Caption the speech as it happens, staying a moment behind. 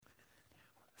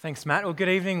Thanks, Matt. Well, good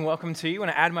evening. Welcome to you. I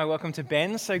want to add my welcome to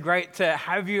Ben. So great to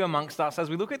have you amongst us as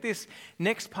we look at this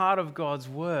next part of God's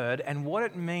Word and what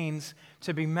it means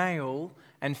to be male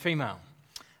and female.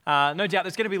 No doubt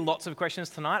there's going to be lots of questions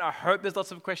tonight. I hope there's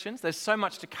lots of questions. There's so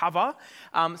much to cover.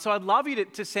 So I'd love you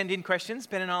to send in questions.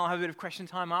 Ben and I will have a bit of question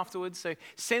time afterwards. So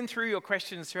send through your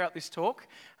questions throughout this talk.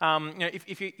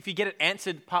 If you get it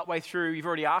answered partway through, you've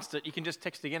already asked it, you can just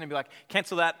text again and be like,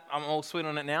 cancel that, I'm all sweet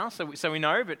on it now, so we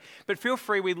know. But feel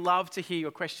free, we'd love to hear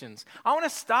your questions. I want to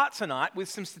start tonight with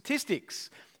some statistics,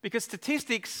 because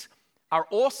statistics are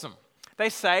awesome. They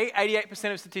say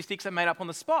 88% of statistics are made up on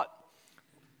the spot.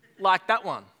 Like that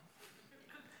one,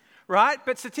 right?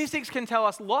 But statistics can tell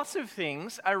us lots of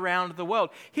things around the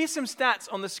world. Here's some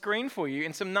stats on the screen for you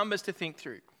and some numbers to think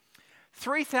through.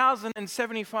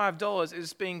 $3,075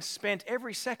 is being spent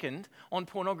every second on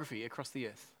pornography across the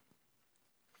earth.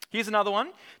 Here's another one.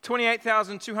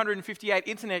 28,258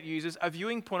 internet users are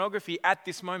viewing pornography at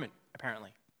this moment,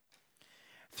 apparently.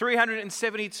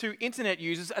 372 internet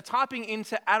users are typing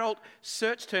into adult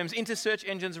search terms into search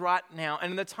engines right now.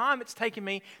 And in the time it's taken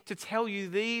me to tell you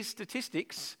these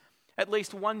statistics, at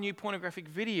least one new pornographic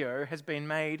video has been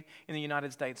made in the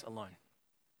United States alone.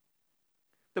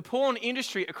 The porn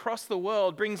industry across the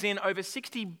world brings in over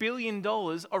 $60 billion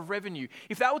of revenue.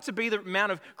 If that were to be the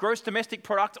amount of gross domestic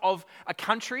product of a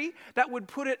country, that would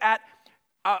put it at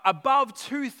above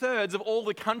 2/3 of all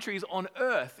the countries on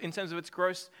earth in terms of its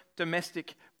gross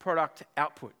domestic product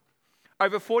output.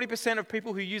 Over 40% of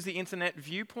people who use the internet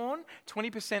view porn,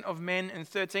 20% of men and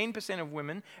 13% of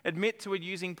women admit to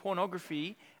using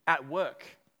pornography at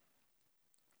work.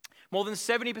 More than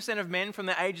 70% of men from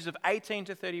the ages of 18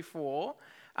 to 34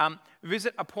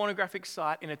 visit a pornographic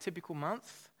site in a typical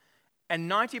month. And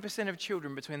 90% of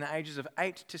children between the ages of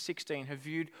 8 to 16 have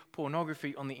viewed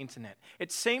pornography on the internet.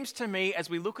 It seems to me, as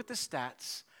we look at the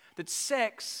stats, that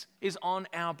sex is on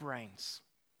our brains.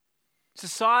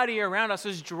 Society around us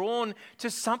is drawn to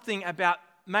something about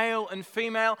male and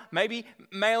female, maybe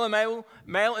male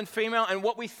and female, and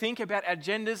what we think about our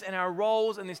genders and our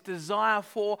roles and this desire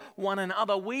for one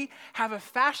another. We have a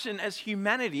fascination as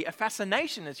humanity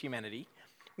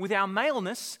with our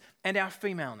maleness and our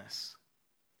femaleness.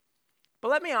 But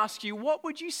let me ask you, what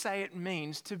would you say it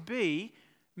means to be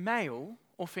male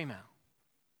or female?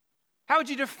 How would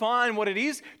you define what it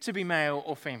is to be male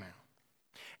or female?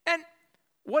 And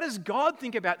what does God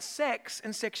think about sex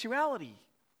and sexuality?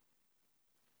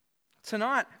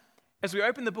 Tonight, as we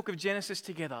open the book of Genesis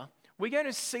together, we're going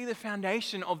to see the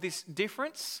foundation of this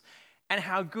difference and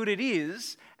how good it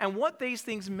is and what these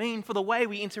things mean for the way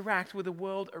we interact with the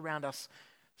world around us.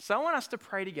 So I want us to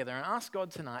pray together and ask God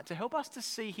tonight to help us to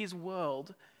see His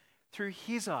world through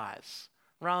His eyes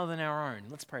rather than our own.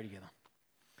 Let's pray together.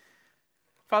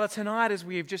 Father, tonight as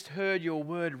we have just heard your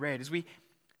word read, as we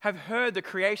have heard the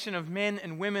creation of men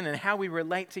and women and how we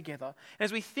relate together, and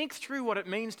as we think through what it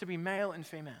means to be male and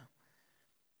female,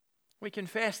 we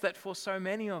confess that for so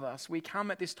many of us, we come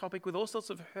at this topic with all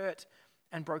sorts of hurt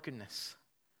and brokenness.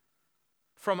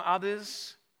 From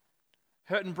others,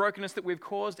 hurt and brokenness that we've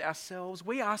caused ourselves.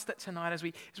 We ask that tonight as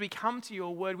we come to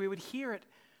your word, we would hear it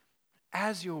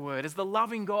as your word, as the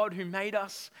loving God who made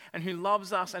us and who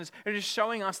loves us and is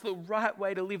showing us the right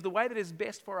way to live, the way that is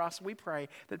best for us. We pray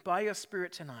that by your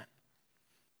Spirit tonight,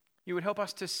 you would help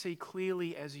us to see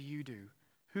clearly as you do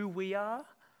who we are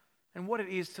and what it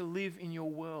is to live in your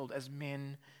world as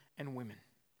men and women.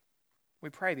 We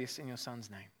pray this in your Son's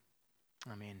name.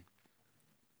 Amen.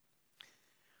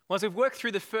 Well, as we've worked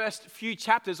through the first few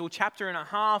chapters or chapter and a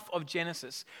half of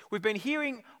Genesis, we've been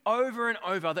hearing over and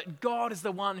over that God is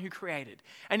the one who created.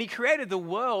 And He created the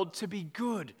world to be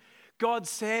good. God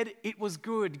said it was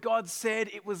good. God said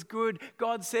it was good.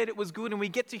 God said it was good. And we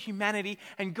get to humanity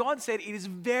and God said it is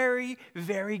very,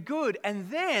 very good. And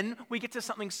then we get to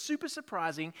something super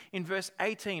surprising in verse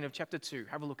 18 of chapter 2.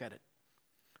 Have a look at it.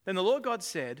 Then the Lord God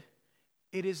said,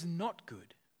 "It is not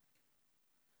good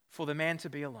for the man to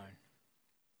be alone."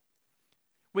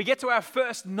 We get to our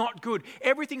first not good.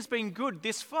 Everything's been good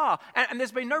this far. And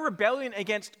there's been no rebellion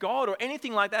against God or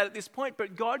anything like that at this point.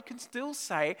 But God can still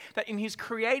say that in His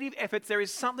creative efforts, there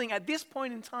is something at this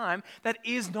point in time that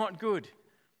is not good.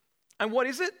 And what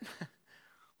is it?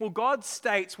 Well, God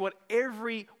states what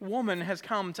every woman has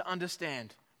come to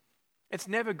understand. It's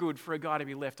never good for a guy to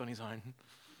be left on his own.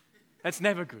 It's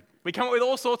never good. We come up with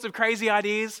all sorts of crazy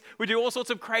ideas. We do all sorts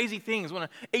of crazy things. We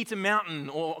want to eat a mountain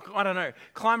or,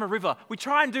 climb a river. We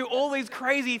try and do all these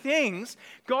crazy things.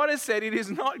 God has said it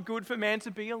is not good for man to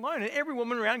be alone. And every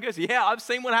woman around goes, yeah, I've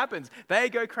seen what happens. They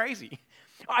go crazy.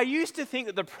 I used to think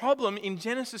that the problem in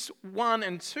Genesis 1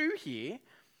 and 2 here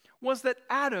was that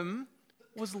Adam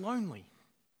was lonely.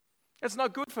 It's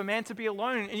not good for man to be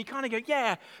alone. And you kind of go,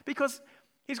 yeah, because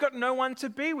he's got no one to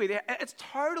be with. It's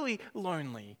totally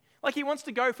lonely. Like he wants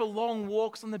to go for long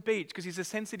walks on the beach because he's a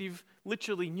sensitive,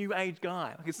 literally new age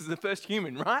guy. Like this is the first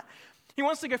human, right? He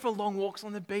wants to go for long walks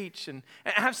on the beach and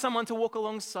have someone to walk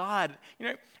alongside.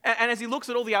 And as he looks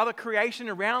at all the other creation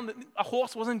around, a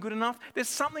horse wasn't good enough. There's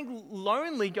something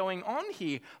lonely going on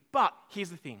here. But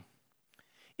here's the thing.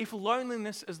 If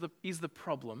loneliness is the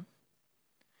problem,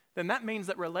 then that means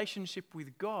that relationship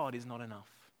with God is not enough.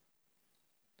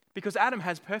 Because Adam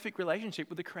has perfect relationship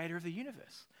with the creator of the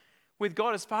universe. With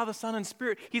God as Father, Son, and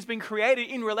Spirit. He's been created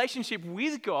in relationship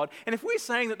with God. And if we're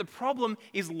saying that the problem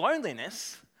is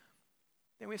loneliness,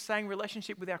 then we're saying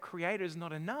relationship with our Creator is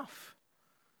not enough.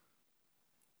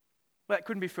 Well, that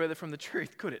couldn't be further from the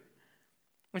truth, could it?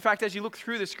 In fact, as you look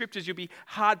through the scriptures, you'll be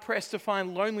hard-pressed to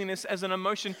find loneliness as an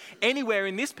emotion anywhere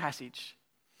in this passage.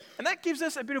 And that gives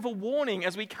us a bit of a warning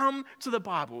as we come to the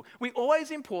Bible. We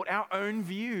always import our own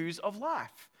views of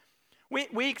life.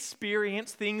 We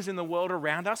experience things in the world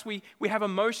around us. We have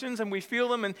emotions and we feel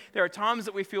them, and there are times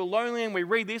that we feel lonely and we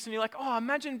read this and you're like, oh,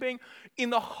 imagine being in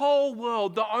the whole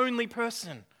world the only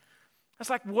person. That's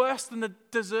like worse than the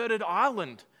deserted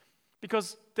island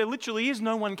because there literally is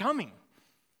no one coming.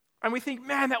 And we think,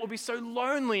 man, that would be so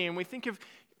lonely. And we think of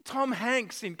Tom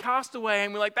Hanks in Castaway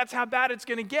and we're like, that's how bad it's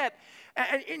going to get.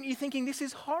 And you're thinking, this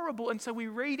is horrible. And so we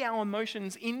read our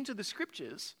emotions into the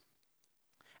scriptures.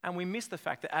 And we miss the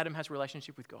fact that Adam has a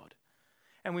relationship with God.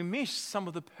 And we miss some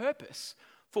of the purpose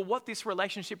for what this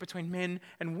relationship between men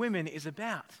and women is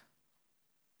about.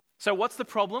 So what's the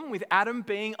problem with Adam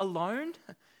being alone?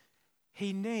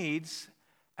 He needs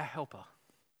a helper.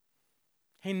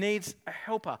 He needs a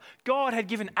helper. God had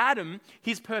given Adam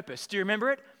his purpose. Do you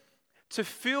remember it?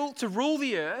 To rule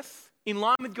the earth in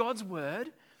line with God's word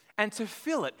and to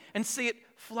fill it and see it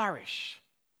flourish.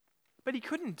 But he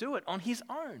couldn't do it on his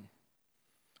own.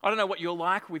 I don't know what you're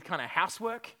like with kind of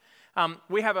housework.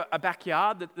 We have a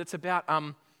backyard that's about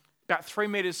 3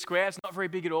 meters square. It's not very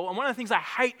big at all. And one of the things I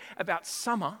hate about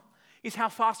summer is how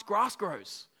fast grass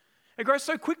grows. It grows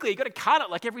so quickly. You've got to cut it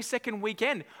like every second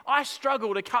weekend. I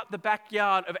struggle to cut the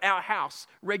backyard of our house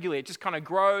regularly. It just kind of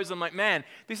grows. I'm like, man,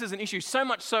 this is an issue. So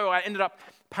much so I ended up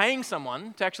paying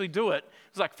someone to actually do it.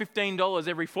 It was like $15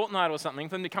 every fortnight or something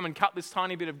for them to come and cut this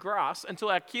tiny bit of grass until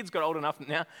our kids got old enough that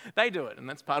now they do it. And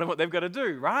that's part of what they've got to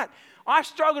do, right? I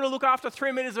struggle to look after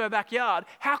 3 meters of our backyard.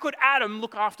 How could Adam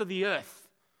look after the earth?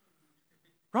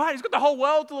 Right? He's got the whole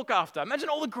world to look after. Imagine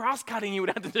all the grass cutting he would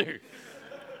have to do.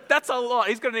 That's a lot.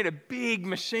 He's going to need a big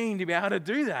machine to be able to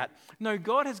do that. No,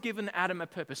 God has given Adam a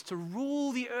purpose to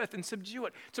rule the earth and subdue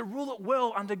it, to rule it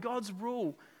well under God's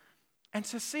rule, and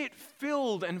to see it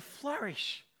filled and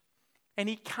flourish. And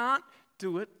he can't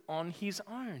do it on his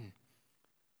own.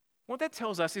 What that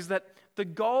tells us is that the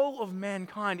goal of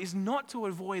mankind is not to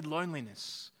avoid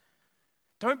loneliness.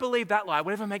 Don't believe that lie.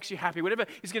 Whatever makes you happy, whatever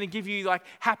is going to give you like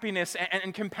happiness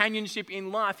and companionship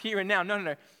in life here and now.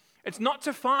 No. It's not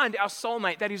to find our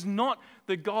soulmate. That is not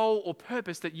the goal or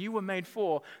purpose that you were made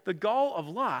for. The goal of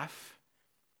life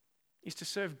is to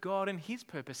serve God and his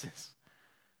purposes,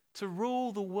 to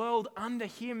rule the world under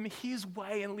him, his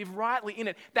way, and live rightly in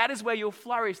it. That is where you'll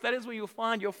flourish. That is where you'll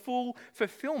find your full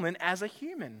fulfillment as a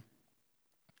human.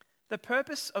 The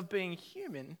purpose of being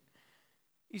human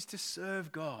is to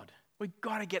serve God. We've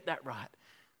got to get that right.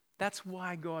 That's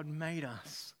why God made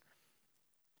us.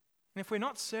 And if we're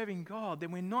not serving God,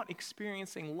 then we're not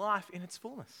experiencing life in its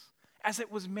fullness, as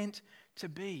it was meant to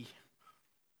be.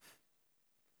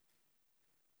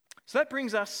 So that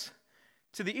brings us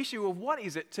to the issue of what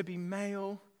is it to be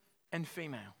male and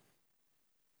female.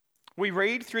 We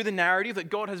read through the narrative that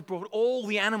God has brought all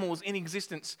the animals in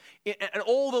existence and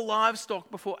all the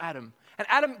livestock before Adam. And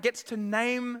Adam gets to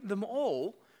name them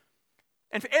all.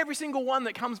 And for every single one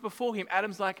that comes before him,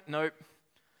 Adam's like, nope,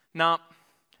 nah.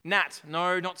 Gnat,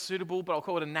 no, not suitable, but I'll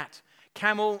call it a gnat.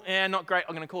 Camel, not great,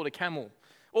 I'm going to call it a camel.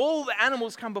 All the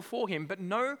animals come before him, but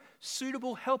no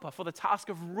suitable helper for the task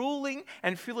of ruling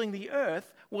and filling the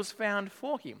earth was found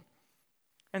for him.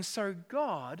 And so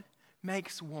God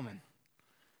makes woman.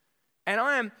 And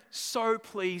I am so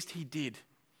pleased he did.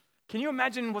 Can you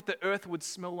imagine what the earth would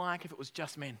smell like if it was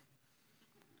just men?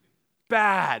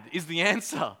 Bad is the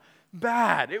answer.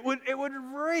 Bad. It would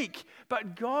reek.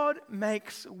 But God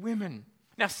makes women.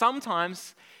 Now,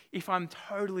 sometimes, if I'm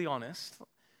totally honest,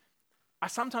 I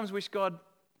sometimes wish God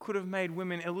could have made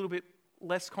women a little bit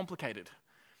less complicated.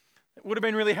 It would have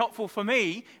been really helpful for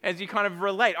me as you kind of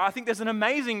relate. I think there's an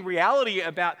amazing reality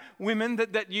about women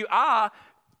that you are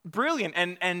brilliant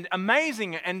and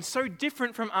amazing and so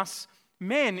different from us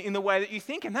men in the way that you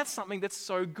think, and that's something that's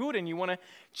so good and you want to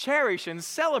cherish and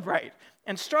celebrate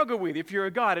and struggle with if you're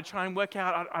a guy to try and work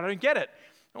out, I don't get it.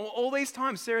 All these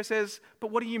times Sarah says,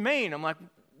 but what do you mean? I'm like,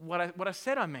 what I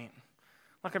said I mean.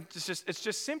 Like, it's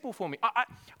just simple for me.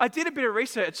 I did a bit of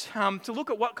research to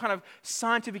look at what kind of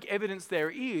scientific evidence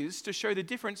there is to show the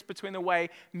difference between the way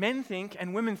men think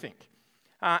and women think.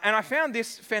 And I found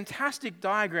this fantastic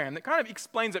diagram that kind of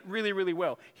explains it really, really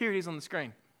well. Here it is on the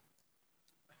screen.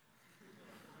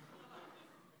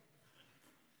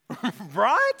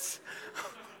 Right?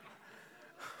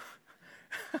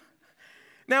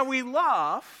 Now, we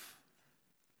laugh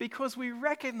because we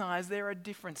recognize there are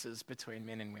differences between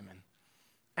men and women.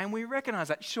 And we recognize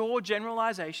that. Sure,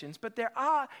 generalizations, but there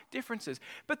are differences.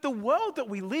 But the world that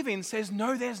we live in says,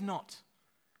 no, there's not.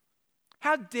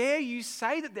 How dare you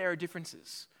say that there are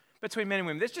differences between men and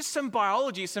women? There's just some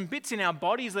biology, some bits in our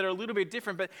bodies that are a little bit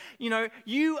different, but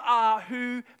you are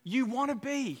who you want to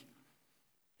be.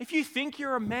 If you think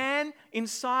you're a man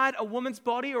inside a woman's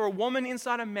body or a woman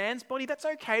inside a man's body, that's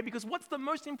okay, because what's the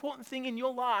most important thing in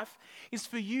your life is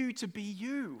for you to be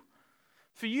you.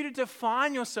 For you to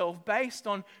define yourself based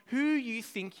on who you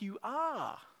think you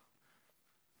are.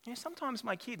 Sometimes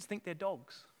my kids think they're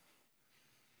dogs,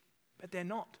 but they're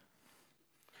not.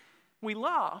 We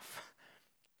laugh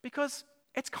because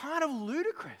it's kind of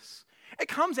ludicrous. It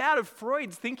comes out of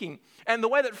Freud's thinking. And the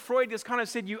way that Freud just kind of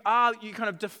said you kind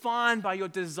of defined by your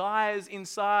desires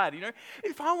inside.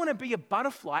 If I want to be a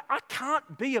butterfly, I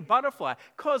can't be a butterfly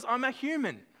because I'm a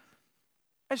human.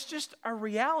 It's just a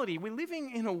reality. We're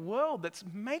living in a world that's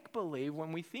make-believe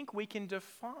when we think we can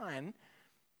define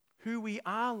who we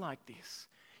are like this.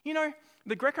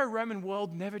 The Greco-Roman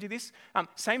world never did this.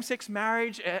 Same-sex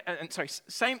marriage,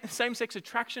 same-sex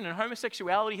attraction and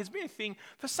homosexuality has been a thing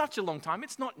for such a long time.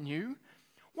 It's not new.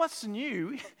 What's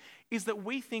new is that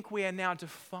we think we are now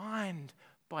defined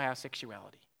by our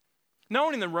sexuality. No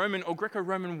one in the Roman or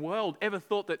Greco-Roman world ever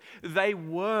thought that they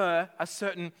were a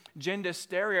certain gender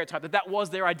stereotype, that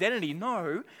was their identity.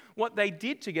 No, what they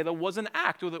did together was an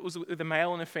act, whether it was with a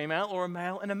male and a female or a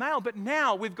male and a male. But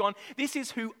now we've gone, this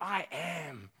is who I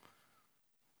am.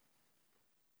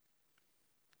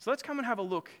 So let's come and have a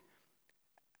look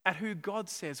at who God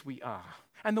says we are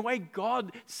and the way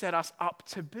God set us up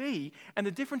to be and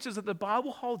the differences that the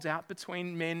Bible holds out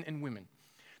between men and women.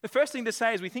 The first thing to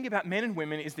say as we think about men and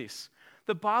women is this.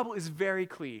 The Bible is very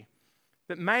clear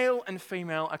that male and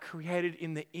female are created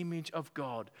in the image of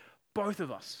God. Both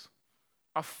of us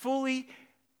are fully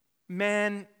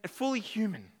man, fully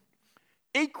human,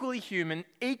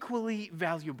 equally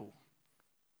valuable.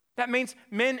 That means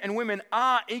men and women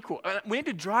are equal. We need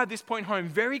to drive this point home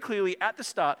very clearly at the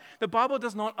start. The Bible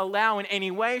does not allow in any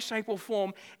way, shape, or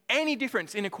form any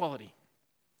difference in equality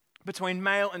between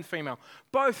male and female.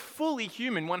 Both fully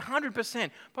human,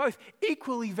 100%. Both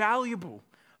equally valuable.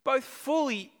 Both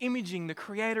fully imaging the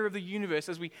creator of the universe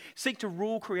as we seek to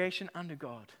rule creation under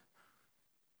God.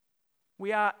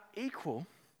 We are equal.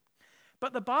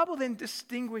 But the Bible then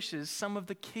distinguishes some of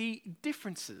the key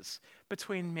differences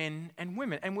between men and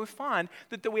women. And we'll find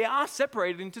that we are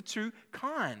separated into two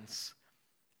kinds.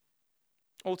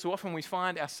 All too often we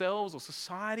find ourselves or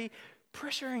society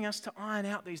pressuring us to iron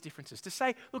out these differences, to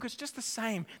say, look, it's just the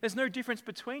same. There's no difference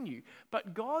between you.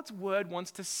 But God's word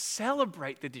wants to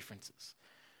celebrate the differences.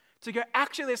 To go,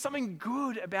 actually, there's something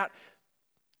good about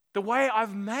the way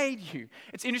I've made you.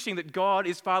 It's interesting that God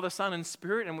is Father, Son, and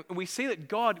Spirit, and we see that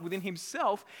God within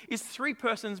himself is three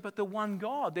persons, but the one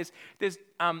God. There's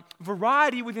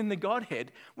variety within the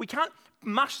Godhead. We can't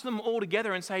mush them all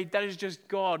together and say that is just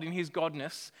God in his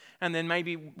godness, and then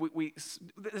maybe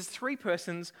there's three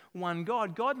persons, one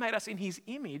God. God made us in his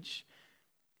image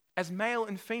as male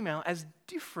and female, as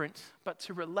different, but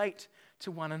to relate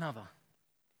to one another.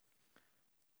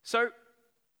 So,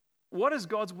 what does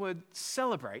God's word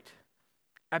celebrate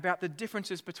about the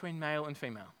differences between male and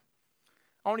female?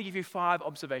 I want to give you 5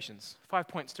 observations, 5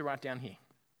 points to write down here.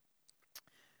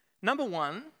 Number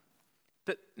 1,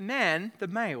 that man, the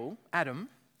male, Adam,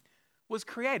 was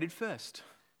created first.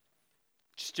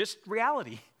 It's just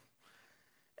reality.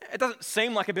 It doesn't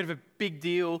seem like a bit of a big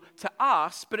deal to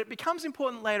us, but it becomes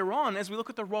important later on as we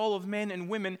look at the role of men and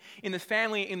women in the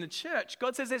family, in the church.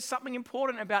 God says there's something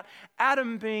important about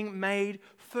Adam being made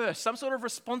first, some sort of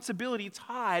responsibility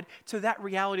tied to that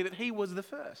reality that he was the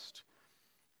first.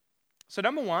 So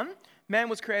number 1, man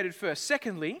was created first.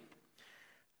 Secondly,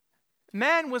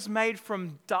 man was made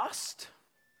from dust.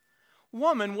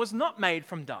 Woman was not made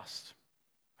from dust.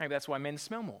 Maybe that's why men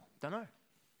smell more. Don't know.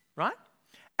 Right?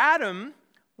 Adam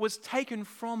was taken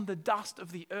from the dust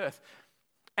of the earth,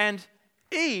 and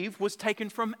Eve was taken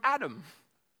from Adam.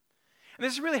 And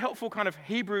this is a really helpful kind of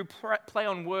Hebrew play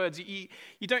on words. You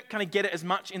don't kind of get it as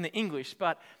much in the English,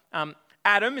 but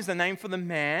Adam is the name for the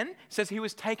man. It says he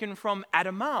was taken from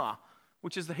Adamah,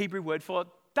 which is the Hebrew word for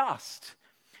dust.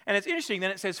 And it's interesting,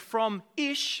 then it says from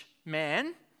Ish,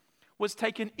 man, was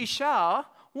taken Isha,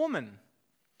 woman.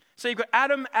 So you've got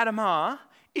Adam, Adamah,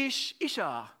 Ish,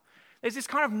 Isha. There's this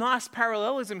kind of nice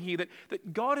parallelism here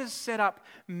that God has set up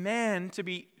man to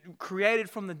be created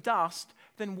from the dust,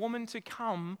 then woman to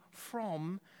come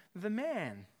from the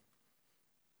man.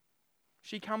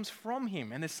 She comes from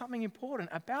him, and there's something important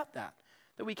about that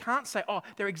we can't say, oh,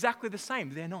 they're exactly the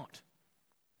same. They're not.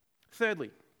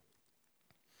 Thirdly,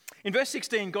 in verse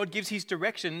 16, God gives his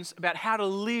directions about how to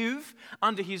live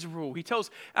under his rule. He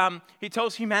tells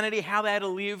humanity how they are to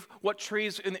live, what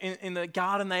trees in the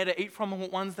garden they are to eat from and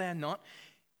what ones they are not.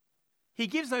 He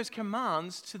gives those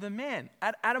commands to the man.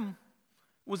 Adam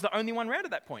was the only one around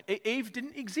at that point. Eve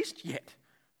didn't exist yet.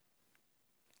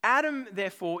 Adam,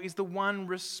 therefore, is the one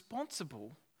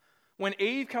responsible when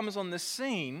Eve comes on the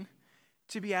scene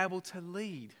to be able to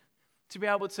lead, to be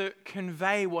able to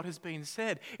convey what has been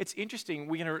said. It's interesting,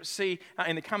 we're going to see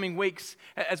in the coming weeks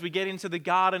as we get into the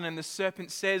garden and the serpent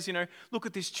says, look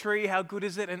at this tree, how good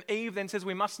is it? And Eve then says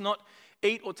we must not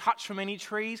eat or touch from any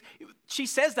trees. She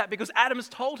says that because Adam has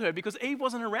told her, because Eve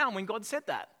wasn't around when God said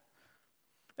that.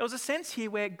 There was a sense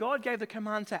here where God gave the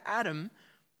command to Adam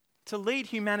to lead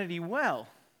humanity well.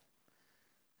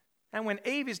 And when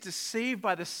Eve is deceived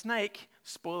by the snake,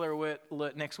 spoiler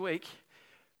alert next week,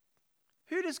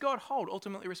 who does God hold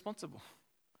ultimately responsible?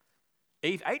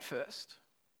 Eve ate first.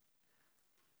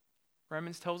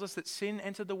 Romans tells us that sin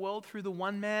entered the world through the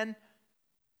one man,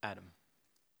 Adam.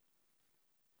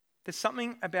 There's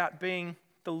something about being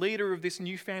the leader of this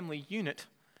new family unit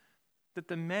that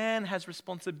the man has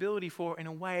responsibility for in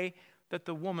a way that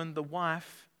the woman, the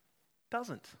wife,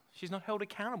 doesn't. She's not held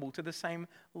accountable to the same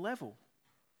level.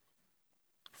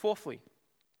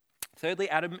 Thirdly,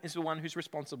 Adam is the one who's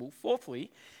responsible.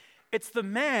 Fourthly, it's the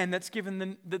man that's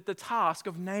given the task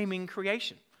of naming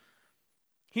creation.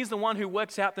 He's the one who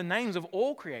works out the names of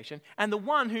all creation and the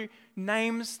one who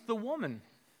names the woman.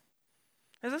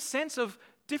 There's a sense of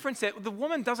difference there. The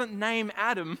woman doesn't name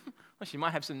Adam. Well, she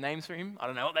might have some names for him. I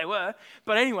don't know what they were.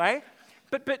 But anyway,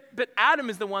 but Adam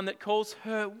is the one that calls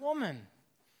her woman.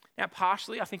 Now,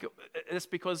 partially, I think it's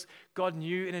because God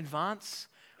knew in advance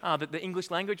that the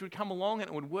English language would come along and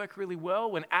it would work really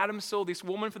well. When Adam saw this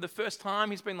woman for the first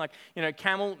time, he's been like,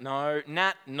 camel, no,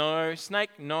 gnat, no, snake,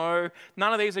 no,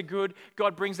 none of these are good.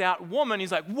 God brings out woman.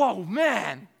 He's like, whoa,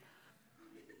 man.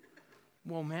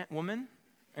 Whoa, man, woman?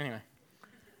 Anyway,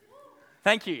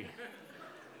 thank you.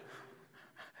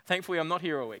 Thankfully, I'm not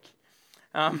here all week.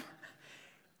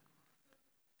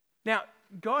 Now,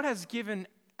 God has given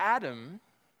Adam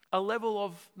a level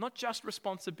of not just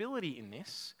responsibility in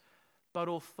this, but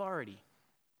authority.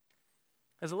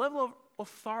 There's a level of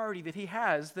authority that he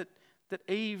has that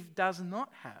Eve does not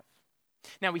have.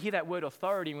 Now, we hear that word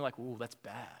authority and we're like, ooh, that's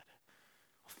bad.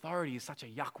 Authority is such a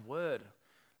yuck word.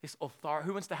 This authority,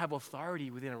 who wants to have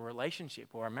authority within a relationship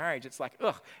or a marriage? It's like,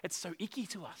 ugh, it's so icky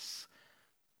to us.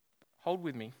 Hold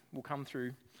with me, we'll come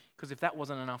through, because if that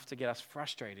wasn't enough to get us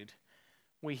frustrated,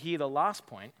 we hear the last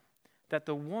point, that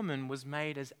the woman was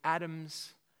made as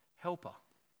Adam's helper.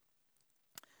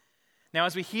 Now,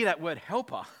 as we hear that word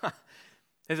helper,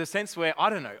 there's a sense where, I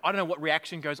don't know what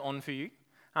reaction goes on for you.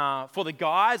 For the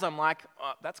guys, I'm like,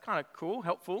 that's kind of cool,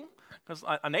 helpful, because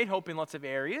I need help in lots of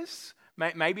areas.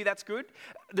 Maybe that's good.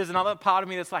 There's another part of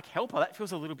me that's like, helper, that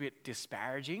feels a little bit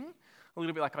disparaging, a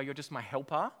little bit like, oh, you're just my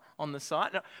helper on the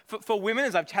side. Now, for women,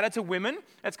 as I've chatted to women,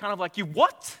 it's kind of like, you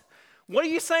what? What are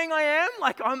you saying I am?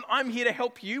 Like, I'm here to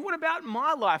help you. What about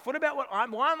my life? What about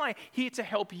why am I here to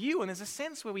help you? And there's a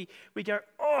sense where we go,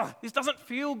 oh, this doesn't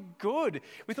feel good.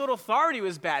 We thought authority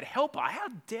was bad. Helper, how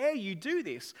dare you do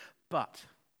this? But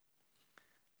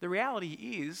the reality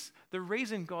is, the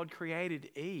reason God created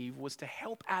Eve was to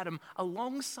help Adam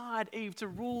alongside Eve to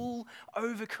rule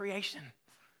over creation.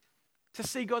 To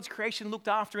see God's creation looked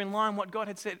after in line with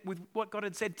what God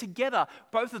had said together,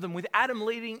 both of them, with Adam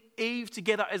leading Eve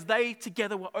together as they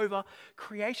together were over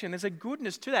creation. There's a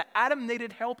goodness to that. Adam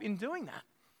needed help in doing that.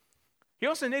 He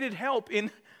also needed help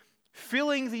in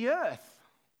filling the earth,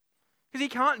 because he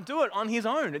can't do it on his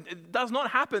own. It does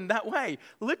not happen that way.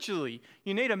 Literally,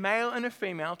 you need a male and a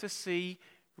female to see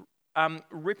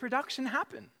reproduction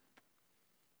happen.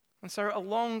 And so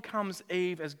along comes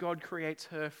Eve as God creates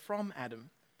her from Adam,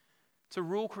 to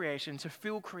rule creation, to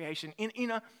fill creation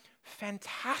in a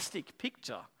fantastic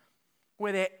picture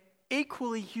where they're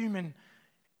equally human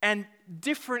and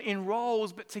different in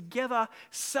roles, but together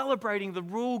celebrating the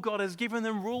rule God has given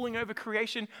them, ruling over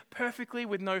creation perfectly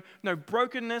with no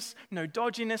brokenness, no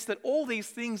dodginess, that all these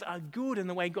things are good in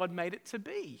the way God made it to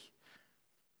be.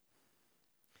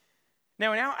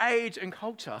 Now, in our age and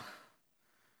culture,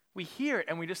 we hear it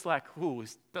and we're just like, ooh,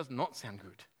 this does not sound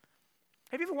good.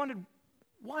 Have you ever wondered,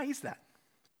 why is that?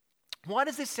 Why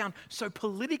does this sound so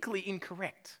politically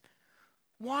incorrect?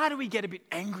 Why do we get a bit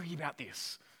angry about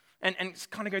this? And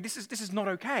kind of go, this is not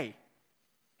okay.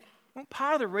 Well,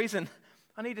 part of the reason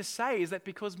I need to say is that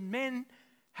because men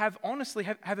have honestly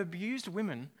abused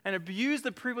women and abused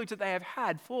the privilege that they have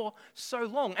had for so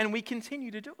long, and we continue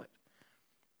to do it.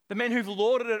 The men who've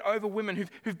lorded it over women,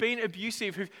 who've been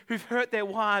abusive, who've hurt their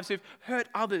wives, who've hurt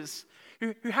others,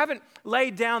 who haven't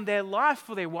laid down their life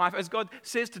for their wife, as God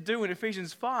says to do in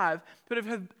Ephesians 5, but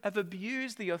have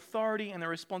abused the authority and the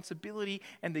responsibility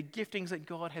and the giftings that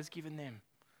God has given them.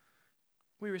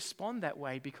 We respond that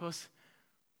way because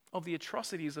of the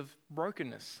atrocities of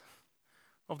brokenness,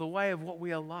 of the way of what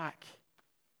we are like.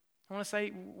 I want to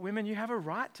say, women, you have a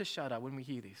right to shudder when we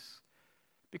hear this,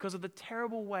 because of the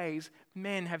terrible ways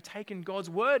men have taken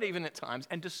God's word even at times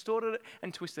and distorted it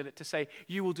and twisted it to say,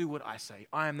 you will do what I say.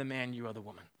 I am the man, you are the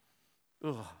woman.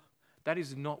 Ugh, that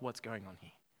is not what's going on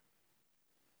here.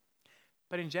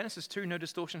 But in Genesis 2, no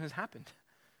distortion has happened.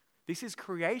 This is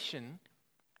creation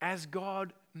as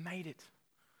God made it.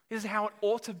 This is how it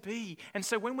ought to be. And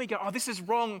so when we go, oh, this is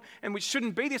wrong and we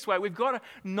shouldn't be this way, we've got to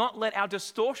not let our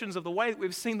distortions of the way that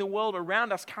we've seen the world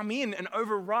around us come in and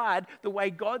override the way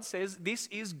God says this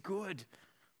is good.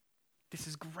 This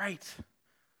is great.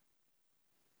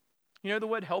 You know the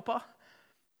word helper?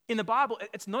 In the Bible,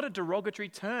 it's not a derogatory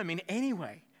term in any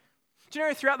way. Do you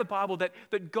know throughout the Bible that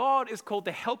God is called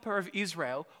the helper of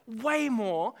Israel way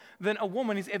more than a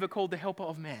woman is ever called the helper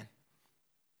of man?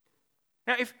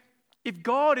 Now, if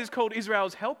God is called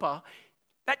Israel's helper,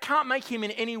 that can't make him in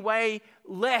any way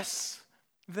less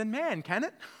than man, can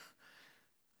it?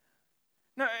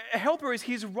 No, a helper is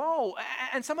his role,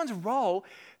 and someone's role,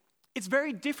 it's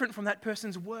very different from that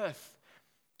person's worth.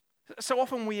 So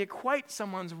often we equate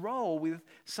someone's role with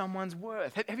someone's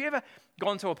worth. Have you ever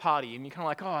gone to a party and you're kind of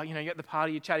like, oh, you're at the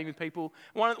party, you're chatting with people.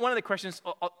 One of the questions,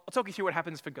 I'll talk you through what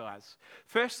happens for guys.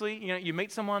 Firstly, you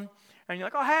meet someone and you're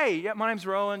like, oh, hey, yeah, my name's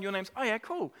Rowan, your name's, oh yeah,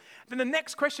 cool. Then the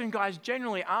next question guys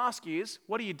generally ask is,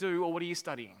 what do you do or what are you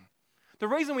studying? The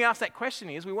reason we ask that question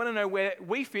is we want to know where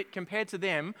we fit compared to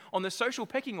them on the social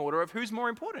pecking order of who's more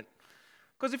important.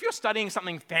 Because if you're studying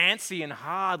something fancy and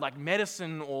hard like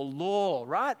medicine or law,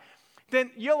 right, then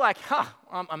you're like,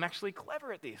 I'm actually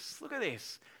clever at this. Look at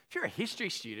this. If you're a history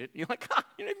student, you're like,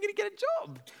 you're not even going to get a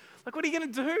job. Like, what are you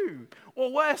going to do?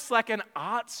 Or worse, like an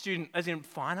art student, as in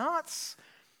fine arts.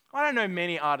 I don't know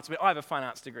many artists, but I have a fine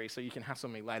arts degree, so you can hassle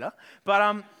me later.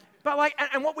 But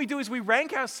what we do is we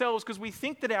rank ourselves because we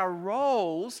think that our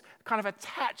roles kind of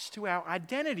attach to our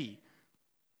identity.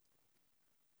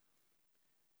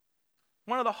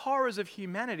 One of the horrors of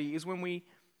humanity is when we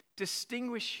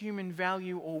distinguish human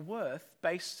value or worth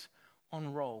based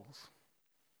on roles.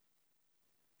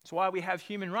 That's why we have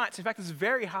human rights. In fact, it's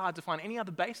very hard to find any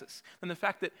other basis than the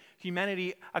fact that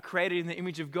humanity are created in the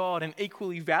image of God and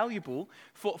equally valuable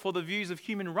for the views of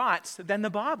human rights than the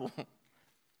Bible.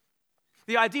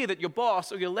 The idea that your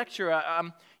boss or your lecturer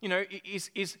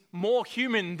is more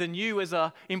human than you as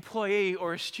an employee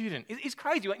or a student is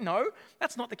crazy. Like, no,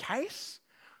 that's not the case.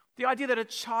 The idea that a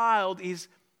child is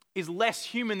less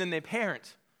human than their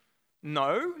parent.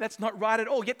 No, that's not right at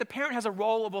all. Yet the parent has a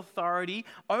role of authority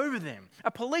over them.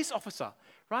 A police officer,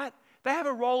 right? They have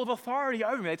a role of authority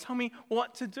over me. They tell me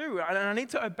what to do, and I need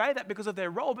to obey that because of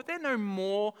their role, but they're no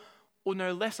more or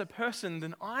no less a person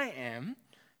than I am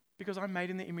because I'm made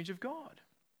in the image of God.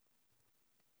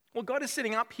 What God is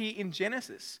setting up here in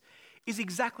Genesis is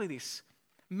exactly this.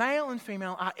 Male and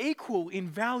female are equal in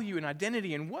value and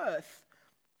identity and worth,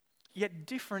 yet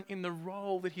different in the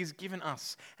role that he's given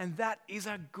us. And that is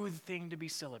a good thing to be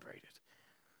celebrated.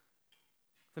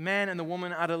 The man and the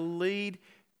woman are to lead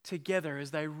together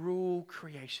as they rule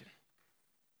creation.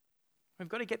 We've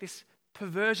got to get this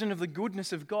perversion of the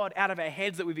goodness of God out of our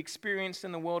heads that we've experienced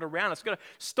in the world around us. We've got to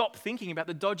stop thinking about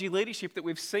the dodgy leadership that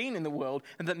we've seen in the world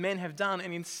and that men have done,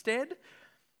 and instead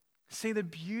see the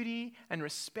beauty and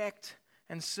respect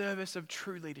and service of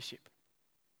true leadership.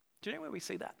 Do you know where we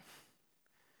see that?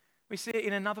 We see it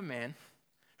in another man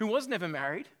who was never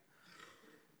married,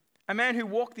 a man who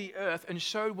walked the earth and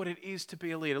showed what it is to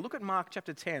be a leader. Look at Mark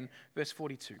chapter 10, verse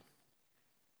 42.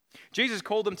 Jesus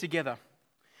called them together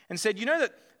and said, you know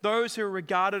that those who are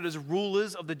regarded as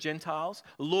rulers of the Gentiles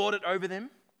lord it over them,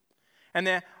 and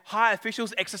their high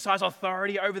officials exercise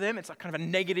authority over them. It's like kind of a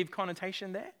negative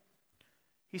connotation there.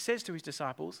 He says to his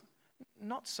disciples,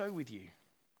 not so with you.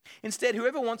 Instead,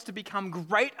 whoever wants to become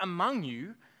great among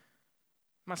you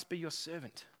must be your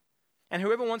servant. And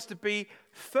whoever wants to be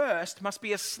first must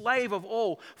be a slave of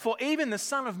all. For even the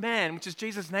Son of Man, which is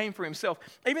Jesus' name for himself,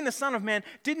 even the Son of Man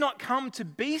did not come to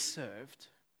be served,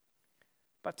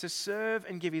 but to serve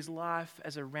and give his life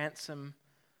as a ransom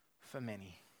for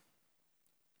many.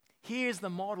 Here's the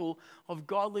model of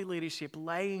godly leadership,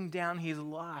 laying down his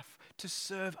life to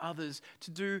serve others,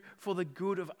 to do for the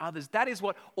good of others. That is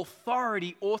what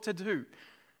authority ought to do.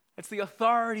 It's the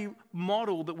authority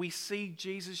model that we see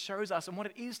Jesus shows us and what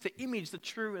it is to image the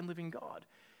true and living God.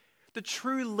 The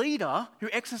true leader who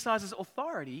exercises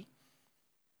authority,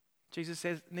 Jesus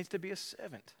says, needs to be a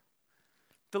servant.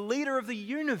 The leader of the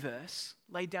universe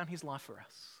laid down his life for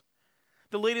us.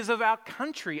 The leaders of our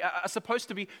country are supposed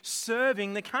to be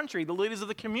serving the country. The leaders of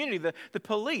the community, the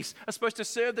police are supposed to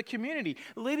serve the community.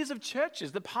 The leaders of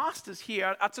churches, the pastors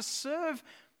here are to serve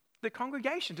the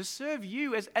congregation, to serve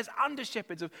you as under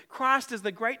shepherds of Christ as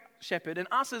the great shepherd and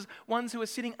us as ones who are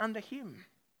sitting under him.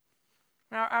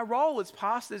 Now, our role as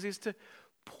pastors is to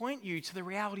point you to the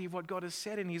reality of what God has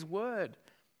said in his word.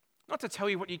 Not to tell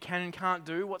you what you can and can't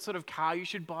do, what sort of car you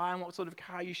should buy and what sort of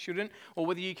car you shouldn't, or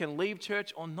whether you can leave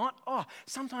church or not.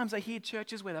 Sometimes I hear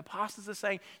churches where the pastors are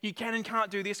saying, you can and can't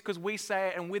do this because we say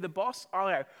it and we're the boss.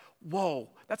 I go, whoa,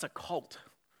 that's a cult.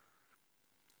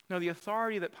 No, the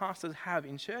authority that pastors have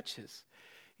in churches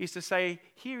is to say,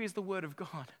 here is the word of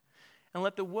God. And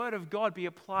let the word of God be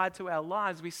applied to our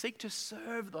lives. We seek to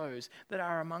serve those that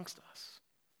are amongst us.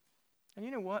 And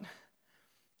you know what?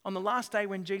 On the last day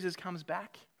when Jesus comes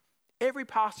back, every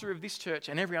pastor of this church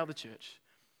and every other church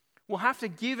will have to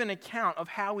give an account of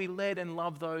how we led and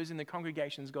loved those in the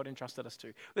congregations God entrusted us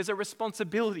to. There's a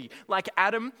responsibility. Like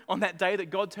Adam on that day that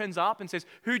God turns up and says,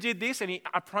 who did this? And he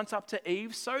fronts up to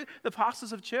Eve. So the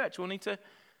pastors of church will need to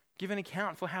give an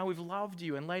account for how we've loved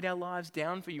you and laid our lives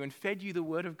down for you and fed you the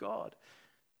word of God.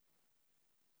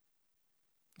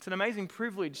 It's an amazing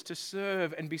privilege to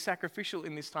serve and be sacrificial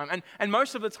in this time. And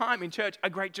most of the time in church, a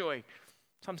great joy.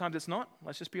 Sometimes it's not,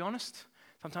 let's just be honest.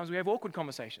 Sometimes we have awkward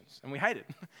conversations and we hate it.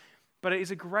 But it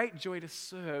is a great joy to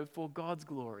serve for God's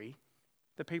glory,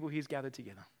 the people he's gathered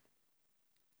together.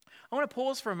 I want to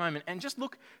pause for a moment and just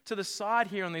look to the side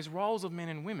here on these roles of men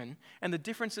and women and the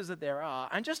differences that there are,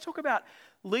 and just talk about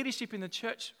leadership in the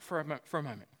church for a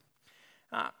moment.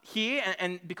 Here,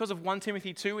 and because of 1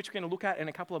 Timothy 2, which we're going to look at in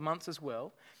a couple of months as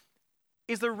well,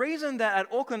 is the reason that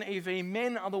at Auckland EV,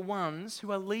 men are the ones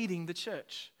who are leading the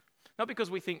church. Not because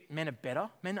we think men are better.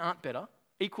 Men aren't better.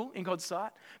 Equal in God's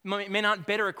sight. Men aren't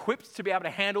better equipped to be able to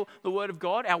handle the word of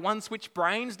God. Our one-switch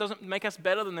brains doesn't make us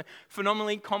better than the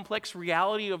phenomenally complex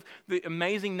reality of the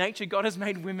amazing nature God has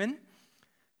made women.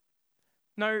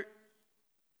 No,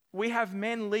 we have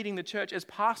men leading the church as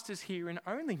pastors here, and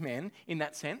only men in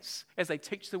that sense, as they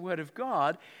teach the word of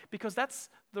God, because that's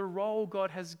the role God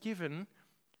has given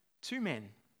to men.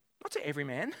 Not to every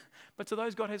man, but to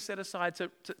those God has set aside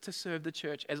to serve the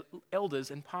church as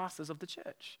elders and pastors of the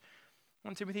church.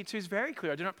 1 Timothy 2 is very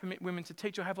clear. I do not permit women to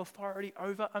teach or have authority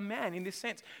over a man in this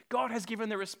sense. God has given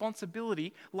the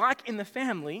responsibility, like in the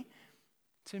family,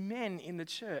 to men in the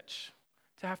church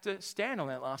to have to stand on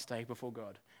that last day before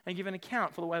God and give an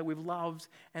account for the way that we've loved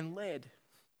and led.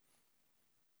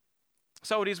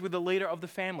 So it is with the leader of the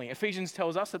family. Ephesians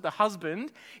tells us that the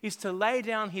husband is to lay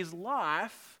down his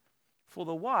life for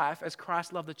the wife as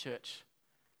Christ loved the church,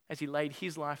 as he laid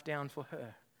his life down for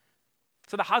her.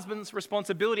 So the husband's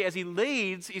responsibility as he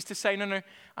leads is to say, no,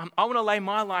 I want to lay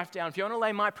my life down for you. I want to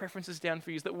lay my preferences down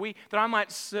for you so that I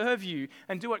might serve you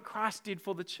and do what Christ did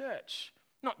for the church.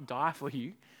 Not die for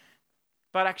you,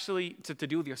 but actually to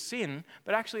deal with your sin,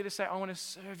 but actually to say, I want to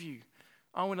serve you.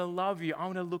 I want to love you. I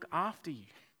want to look after you.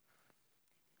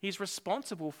 He's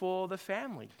responsible for the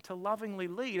family, to lovingly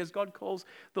lead, as God calls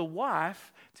the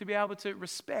wife to be able to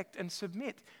respect and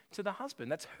submit to the husband.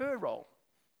 That's her role.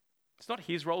 It's not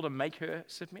his role to make her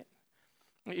submit.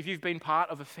 If you've been part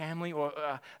of a family or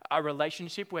a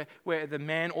relationship where the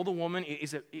man or the woman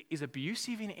is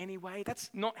abusive in any way, that's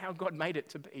not how God made it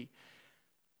to be.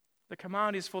 The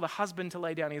command is for the husband to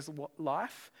lay down his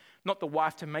life, not the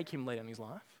wife to make him lay down his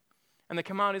life. And the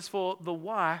command is for the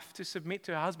wife to submit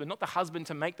to her husband, not the husband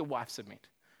to make the wife submit.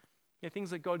 They're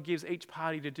things that God gives each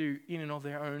party to do in and of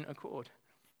their own accord.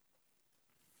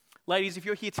 Ladies, if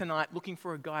you're here tonight looking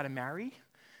for a guy to marry,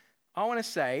 I want to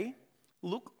say,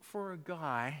 look for a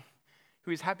guy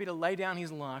who is happy to lay down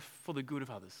his life for the good of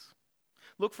others.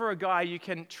 Look for a guy you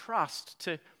can trust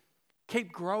to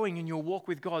keep growing in your walk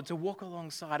with God, to walk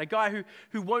alongside. A guy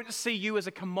who won't see you as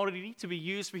a commodity to be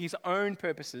used for his own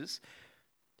purposes,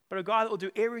 but a guy that will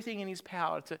do everything in his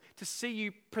power to see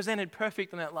you presented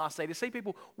perfect on that last day, to see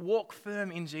people walk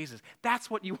firm in Jesus. That's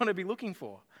what you want to be looking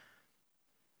for.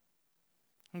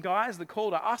 And guys, the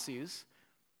call to us is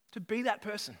to be that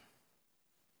person.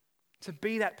 To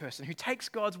be that person who takes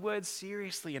God's word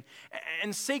seriously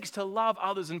and seeks to love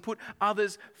others and put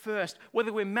others first.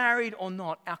 Whether we're married or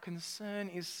not, our concern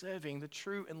is serving the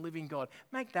true and living God.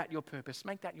 Make that your purpose.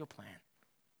 Make that your plan.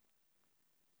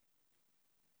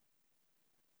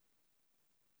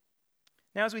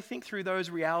 Now, as we think through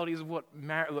those realities of what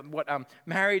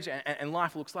marriage and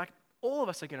life looks like, all of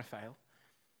us are going to fail.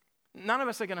 None of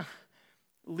us are going to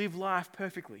live life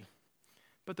perfectly.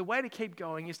 But the way to keep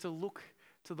going is to look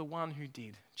to the one who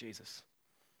did, Jesus.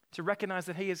 To recognize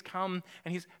that he has come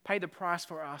and he's paid the price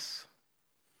for us.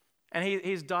 And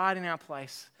he's died in our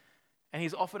place. And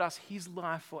he's offered us his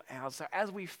life for ours. So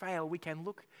as we fail, we can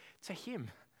look to him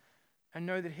and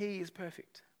know that he is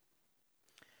perfect.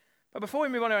 But before we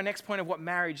move on to our next point of what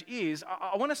marriage is,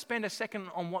 I want to spend a second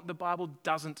on what the Bible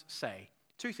doesn't say.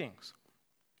 Two things.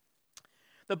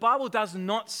 The Bible does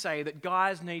not say that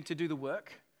guys need to do the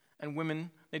work and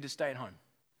women need to stay at home.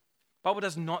 The Bible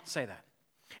does not say that.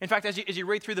 In fact, as you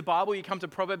read through the Bible, you come to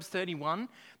Proverbs 31.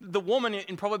 The woman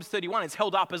in Proverbs 31 is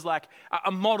held up as like a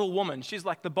model woman. She's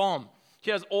like the bomb. She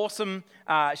has awesome,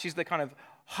 she's the kind of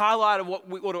highlight of what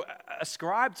we ought to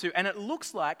ascribe to. And it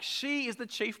looks like she is the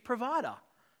chief provider.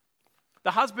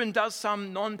 The husband does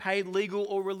some non-paid legal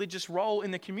or religious role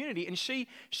in the community, and she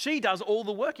does all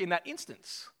the work in that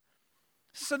instance.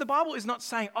 So the Bible is not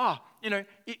saying,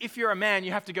 if you're a man,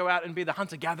 you have to go out and be the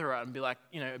hunter-gatherer and be like,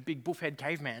 a big buff-head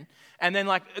caveman. And then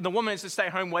like the woman is to stay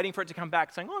home waiting for it to come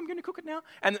back saying, I'm going to cook it now.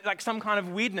 And like some kind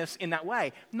of weirdness in that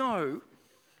way. No.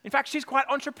 In fact, she's quite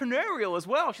entrepreneurial as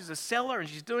well. She's a seller and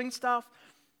she's doing stuff.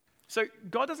 So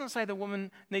God doesn't say the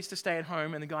woman needs to stay at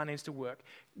home and the guy needs to work.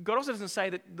 God also doesn't say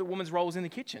that the woman's role is in the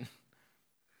kitchen.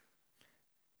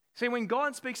 See, when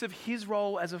God speaks of his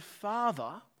role as a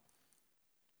father,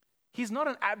 he's not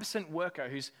an absent worker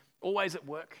who's always at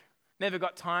work, never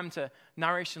got time to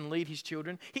nourish and lead his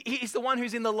children. He's the one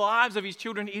who's in the lives of his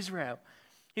children, Israel.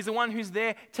 He's the one who's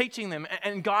there teaching them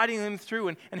and guiding them through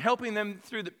and helping them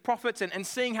through the prophets and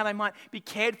seeing how they might be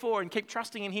cared for and keep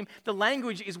trusting in him. The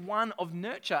language is one of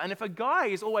nurture. And if a guy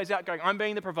is always out going, I'm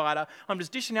being the provider, I'm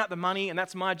just dishing out the money and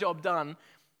that's my job done,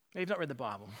 you've not read the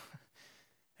Bible.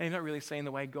 And you've not really seen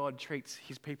the way God treats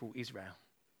his people, Israel.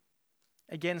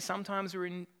 Again, sometimes we're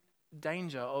in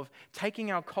danger of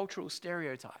taking our cultural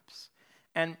stereotypes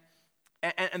and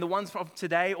the ones of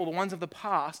today or the ones of the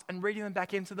past and reading them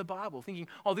back into the Bible, thinking,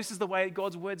 this is the way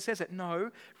God's word says it. No,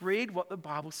 read what the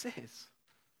Bible says.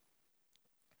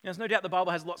 There's no doubt the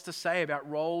Bible has lots to say about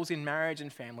roles in marriage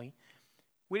and family.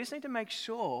 We just need to make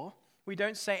sure we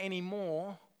don't say any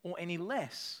more or any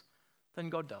less than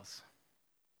God does.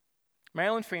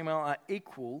 Male and female are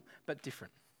equal but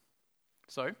different.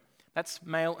 So, that's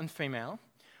male and female.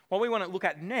 What we want to look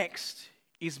at next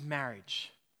is marriage.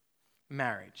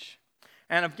 Marriage.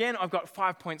 And again, I've got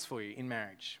 5 points for you in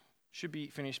marriage. Should be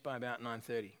finished by about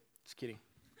 9:30. Just kidding.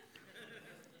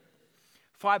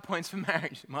 5 points for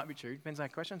marriage. It might be true. Depends on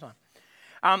question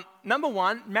time. Number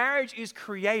one, marriage is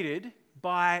created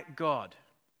by God.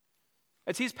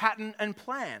 It's his pattern and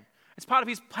plan. It's part of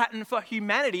his pattern for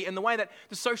humanity and the way that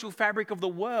the social fabric of the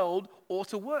world ought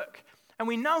to work. And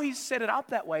we know he's set it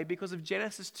up that way because of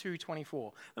Genesis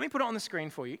 2:24. Let me put it on the screen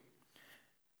for you.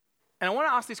 And I want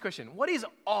to ask this question. What is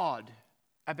odd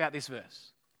about this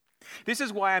verse? This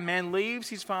is why a man leaves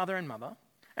his father and mother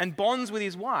and bonds with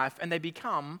his wife and they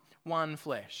become one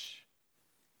flesh.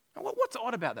 Now, what's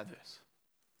odd about that verse?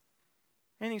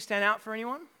 Anything stand out for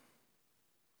anyone?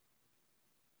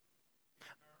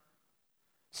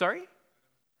 Sorry?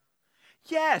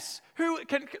 Yes. Who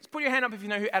can put your hand up if you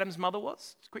know who Adam's mother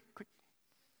was? Just quick.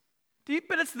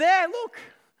 But it's there, look.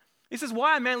 This is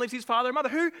why a man leaves his father and mother.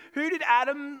 Who did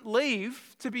Adam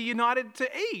leave to be united to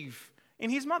Eve in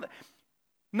his mother?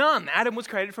 None. Adam was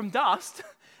created from dust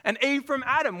and Eve from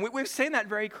Adam. We've seen that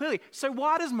very clearly. So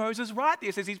why does Moses write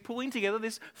this as he's pulling together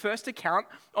this first account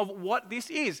of what this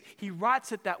is? He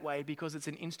writes it that way because it's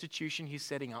an institution he's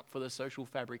setting up for the social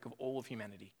fabric of all of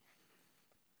humanity.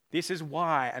 This is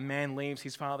why a man leaves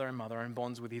his father and mother and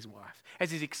bonds with his wife.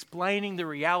 As he's explaining the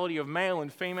reality of male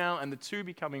and female and the two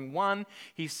becoming one,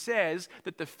 he says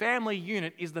that the family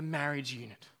unit is the marriage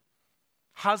unit.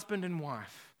 Husband and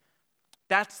wife.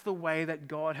 That's the way that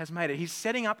God has made it. He's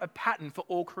setting up a pattern for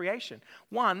all creation.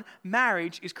 One,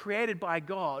 marriage is created by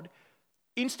God,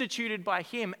 instituted by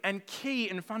him, and key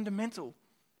and fundamental.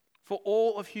 for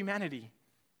all of humanity.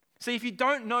 See, if you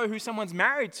don't know who someone's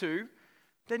married to,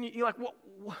 then you're like, what?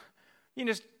 You can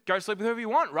just go sleep with whoever you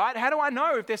want, right? How do I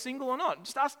know if they're single or not?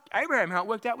 Just ask Abraham how it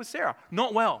worked out with Sarah.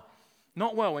 Not well.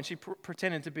 Not well when she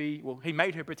pretended to be, he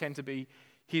made her pretend to be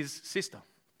his sister.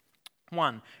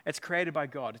 1, it's created by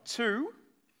God. 2,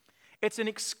 it's an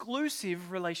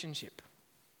exclusive relationship.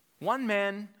 1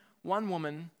 man, 1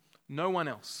 woman, no one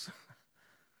else.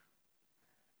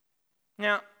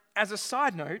 Now, as a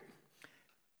side note,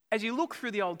 as you look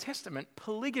through the Old Testament,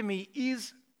 polygamy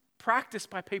is practiced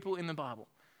by people in the Bible.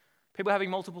 People having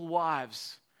multiple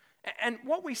wives. And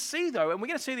what we see, though, and we're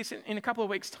going to see this in a couple of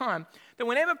weeks' time, that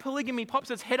whenever polygamy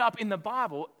pops its head up in the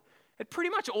Bible, it pretty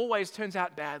much always turns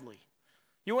out badly.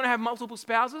 You want to have multiple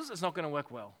spouses? It's not going to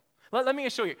work well. Let me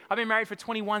assure you, I've been married for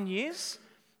 21 years,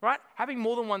 right? Having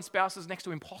more than 1 spouse is next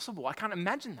to impossible. I can't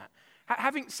imagine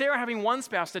that. Sarah having 1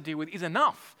 spouse to deal with is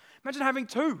enough. Imagine having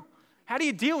 2. How do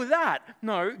you deal with that?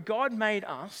 No, God made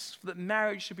us that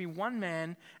marriage should be 1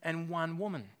 man and 1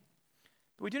 woman.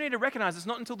 But we do need to recognize it's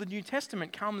not until the New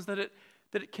Testament comes that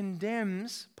it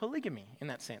condemns polygamy in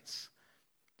that sense.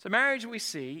 So marriage, we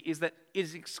see, is that it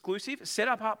is exclusive, set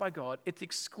apart by God. It's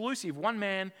exclusive, 1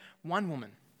 man, 1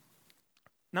 woman.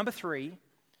 Number 3,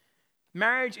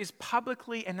 marriage is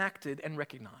publicly enacted and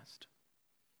recognized.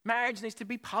 Marriage needs to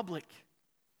be public.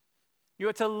 You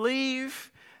are to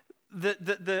leave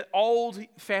the old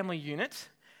family unit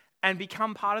and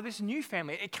become part of this new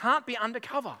family. It can't be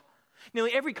undercover.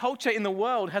 Nearly every culture in the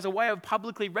world has a way of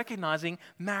publicly recognizing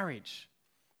marriage.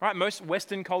 Right? Most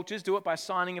Western cultures do it by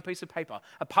signing a piece of paper,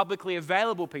 a publicly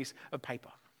available piece of paper.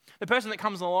 The person that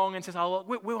comes along and says, oh,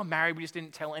 we were married, we just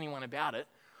didn't tell anyone about it.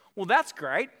 Well, that's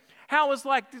great. How is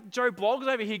Joe Bloggs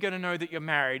over here going to know that you're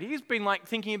married? He's been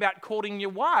thinking about courting your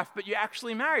wife, but you're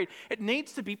actually married. It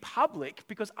needs to be public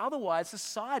because otherwise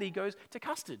society goes to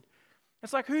custard.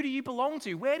 It's like, who do you belong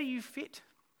to? Where do you fit?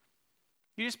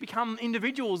 You just become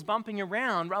individuals bumping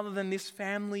around rather than this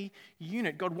family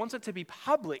unit. God wants it to be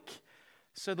public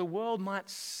so the world might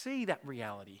see that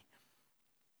reality.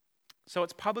 So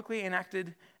it's publicly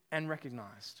enacted and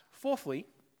recognized. 4thly,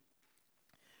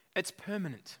 it's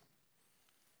permanent.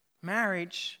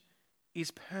 Marriage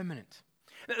is permanent.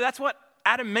 That's what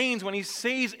Adam means when he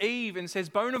sees Eve and says,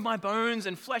 bone of my bones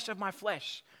and flesh of my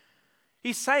flesh.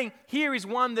 He's saying, here is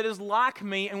one that is like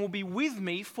me and will be with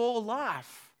me for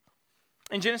life.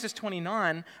 In Genesis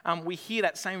 29, we hear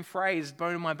that same phrase,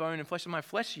 bone of my bone and flesh of my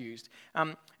flesh, used.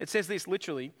 It says this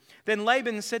literally, then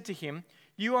Laban said to him,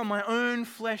 you are my own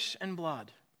flesh and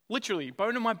blood. Literally,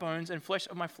 bone of my bones and flesh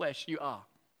of my flesh, you are.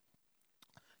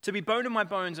 To be bone of my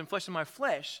bones and flesh of my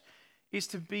flesh is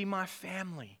to be my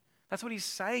family. That's what he's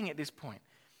saying at this point.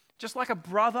 Just like a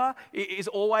brother is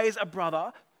always a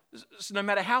brother, so no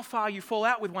matter how far you fall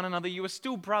out with one another, you are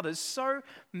still brothers. So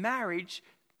marriage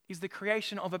is the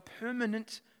creation of a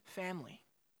permanent family.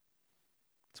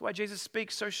 That's why Jesus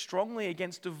speaks so strongly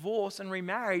against divorce and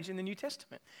remarriage in the New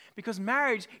Testament, because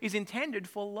marriage is intended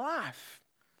for life.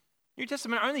 New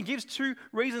Testament only gives 2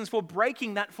 reasons for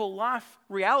breaking that for life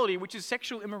reality, which is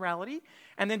sexual immorality,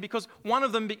 and then because one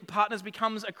of them partners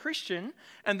becomes a Christian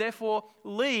and therefore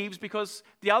leaves because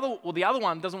the other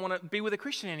one doesn't want to be with a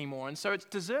Christian anymore, and so it's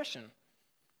desertion.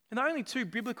 And the only 2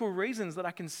 biblical reasons that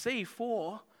I can see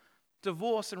for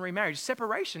divorce and remarriage.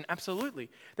 Separation, absolutely.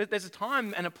 There's a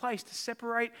time and a place to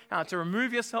separate, to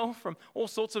remove yourself from all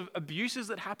sorts of abuses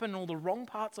that happen, all the wrong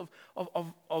parts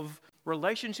of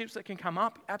relationships that can come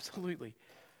up, absolutely.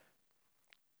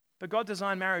 But God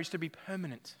designed marriage to be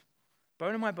permanent.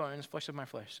 Bone of my bones, flesh of my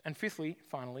flesh. And 5thly,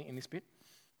 finally, in this bit,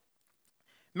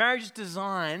 marriage is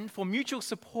designed for mutual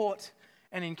support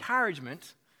and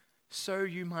encouragement so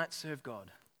you might serve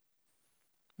God.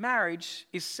 Marriage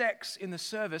is sex in the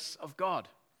service of God.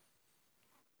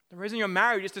 The reason you're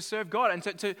married is to serve God and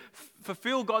to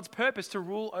fulfill God's purpose to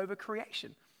rule over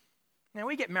creation. Now,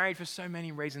 we get married for so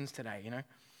many reasons today,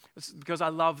 It's because I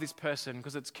love this person,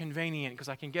 because it's convenient, because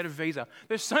I can get a visa.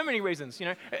 There's so many reasons,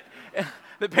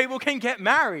 that people can get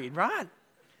married, right?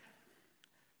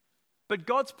 But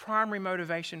God's primary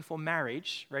motivation for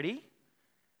marriage, ready,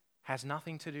 has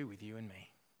nothing to do with you and me.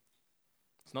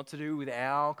 It's not to do with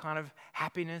our kind of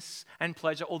happiness and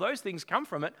pleasure. All those things come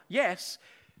from it, yes.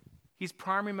 His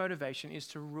primary motivation is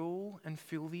to rule and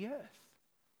fill the earth.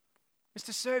 It's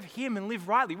to serve him and live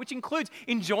rightly, which includes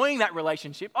enjoying that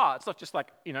relationship. It's not just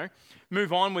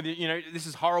move on with it, this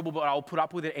is horrible, but I'll put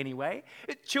up with it anyway.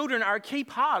 Children are a key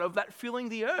part of that filling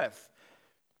the earth.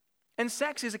 And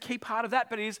sex is a key part of that,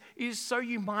 but it is so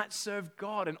you might serve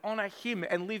God and honor him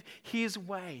and live his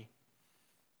way.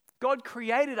 God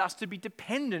created us to be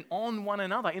dependent on one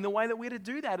another in the way that we're to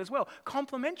do that as well.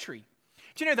 Complementary.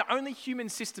 Do you know the only human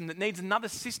system that needs another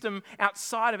system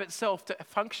outside of itself to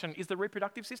function is the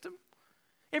reproductive system?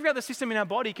 Every other system in our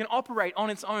body can operate on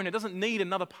its own. It doesn't need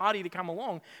another party to come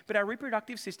along, but our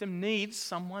reproductive system needs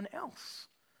someone else.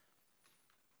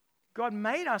 God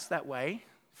made us that way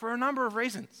for a number of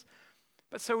reasons,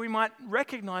 but so we might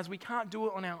recognize we can't do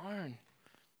it on our own,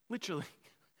 literally.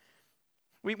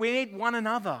 We need one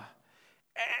another.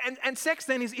 And sex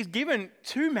then is given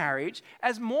to marriage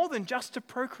as more than just to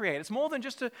procreate. It's more than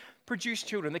just to produce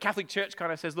children. The Catholic Church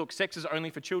kind of says, look, sex is only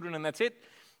for children and that's it.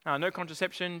 No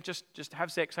contraception, just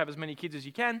have sex, have as many kids as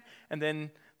you can, and then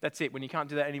that's it. When you can't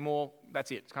do that anymore, that's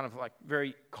it. It's kind of like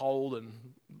very cold and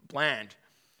bland.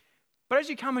 But as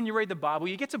you come and you read the Bible,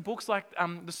 you get to books like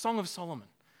the Song of Solomon.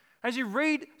 As you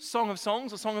read Song of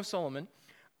Songs or Song of Solomon,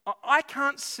 I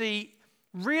can't see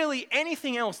really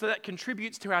anything else that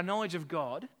contributes to our knowledge of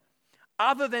God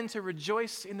other than to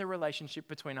rejoice in the relationship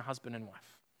between a husband and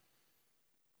wife.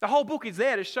 The whole book is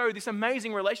there to show this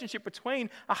amazing relationship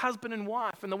between a husband and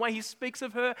wife and the way he speaks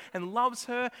of her and loves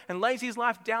her and lays his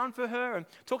life down for her and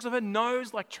talks of her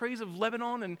nose like trees of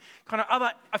Lebanon and kind of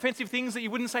other offensive things that you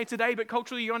wouldn't say today, but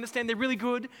culturally you understand they're really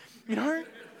good, you know?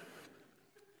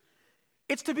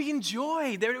 It's to be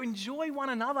enjoyed. They're to enjoy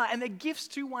one another and they're gifts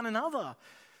to one another.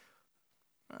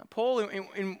 Paul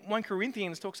in 1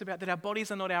 Corinthians talks about that our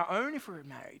bodies are not our own if we're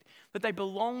married, that they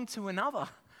belong to another.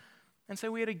 And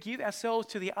so we are to give ourselves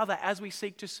to the other as we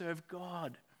seek to serve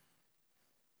God.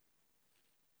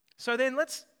 So then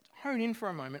let's hone in for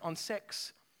a moment on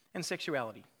sex and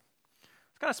sexuality.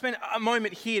 I'm going to spend a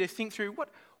moment here to think through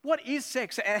what is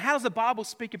sex and how does the Bible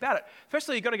speak about it?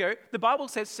 Firstly, you've got to go, the Bible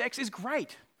says sex is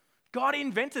great. God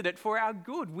invented it for our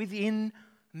good within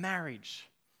marriage.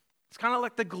 It's kind of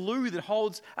like the glue that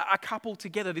holds a couple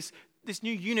together, this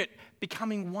new unit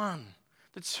becoming one.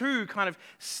 The two kind of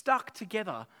stuck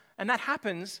together. And that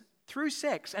happens through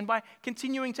sex and by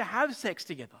continuing to have sex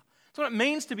together. That's what it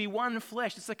means to be one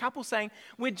flesh. It's the couple saying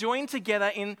we're joined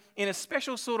together in a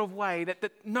special sort of way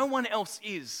that no one else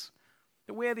is.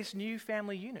 That we're this new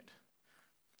family unit.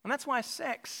 And that's why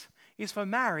sex is for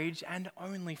marriage and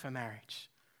only for marriage.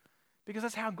 Because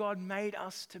that's how God made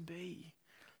us to be.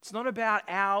 It's not about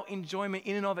our enjoyment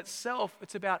in and of itself.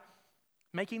 It's about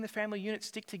making the family unit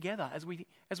stick together as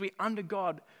we under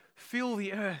God fill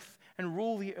the earth and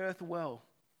rule the earth well.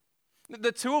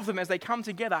 The two of them, as they come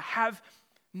together, have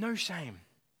no shame.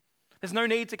 There's no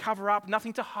need to cover up,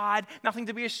 nothing to hide, nothing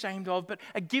to be ashamed of, but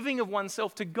a giving of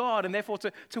oneself to God and therefore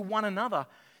to one another.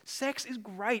 Sex is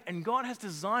great, and God has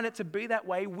designed it to be that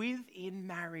way within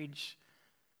marriage.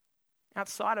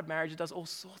 Outside of marriage, it does all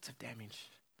sorts of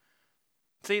damage.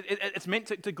 See, it's meant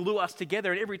to glue us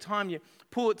together, and every time you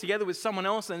pull it together with someone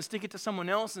else and stick it to someone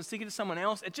else and stick it to someone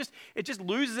else, it just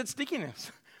loses its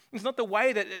stickiness. It's not the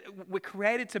way that we're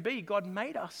created to be. God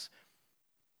made us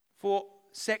for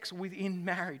sex within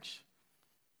marriage.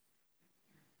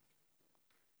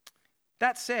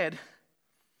 That said,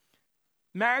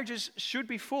 marriages should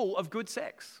be full of good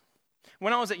sex.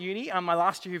 When I was at uni, my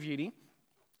last year of uni,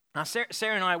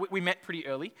 Sarah and I, we met pretty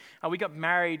early. We got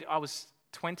married, I was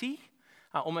 20.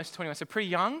 Almost 21, so pretty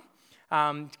young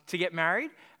to get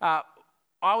married.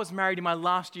 I was married in my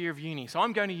last year of uni. So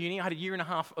I'm going to uni. I had a year and a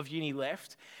half of uni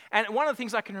left. And one of the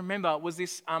things I can remember was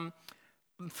this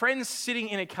friends sitting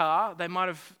in a car. They might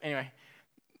have, anyway,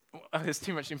 there's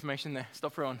too much information there.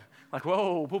 Stop for on. Like,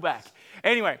 whoa, pull back.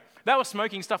 Anyway, they were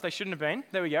smoking stuff they shouldn't have been.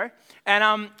 There we go.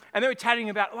 And they were chatting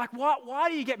about, like, why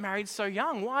do you get married so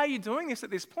young? Why are you doing this at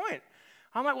this point?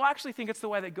 I'm like, well, I actually think it's the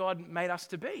way that God made us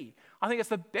to be. I think it's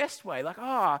the best way. Like,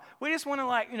 we just want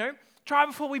to try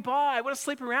before we buy. We want to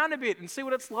sleep around a bit and see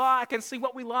what it's like and see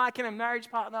what we like in a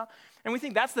marriage partner. And we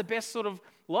think that's the best sort of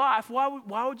life.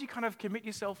 Why would you kind of commit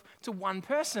yourself to one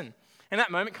person? In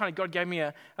that moment, kind of God gave me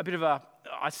a bit of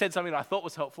I said something that I thought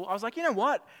was helpful. I was like, you know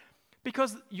what?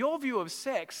 Because your view of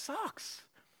sex sucks.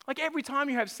 Like every time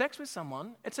you have sex with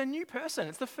someone, it's a new person.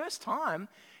 It's the first time.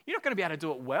 You're not going to be able to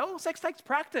do it well. Sex takes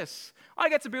practice. I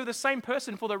get to be with the same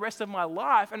person for the rest of my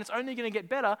life, and it's only going to get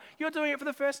better. You're doing it for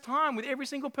the first time with every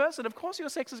single person. Of course your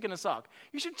sex is going to suck.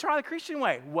 You should try the Christian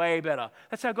way. Way better.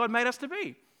 That's how God made us to be.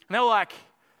 And they were like,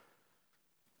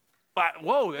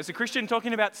 whoa, there's a Christian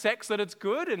talking about sex, that it's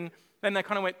good? And then they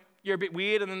kind of went, you're a bit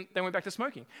weird, and then they went back to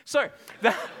smoking. So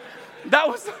that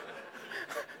was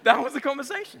the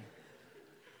conversation.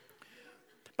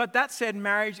 But that said,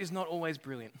 marriage is not always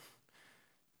brilliant.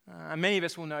 Many of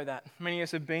us will know that. Many of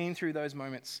us have been through those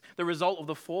moments. The result of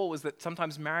the fall is that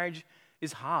sometimes marriage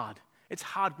is hard. It's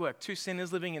hard work. Two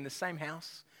sinners living in the same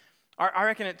house. I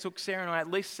reckon it took Sarah and I at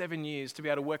least 7 years to be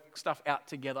able to work stuff out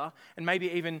together, and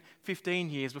maybe even 15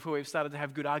 years before we've started to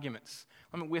have good arguments.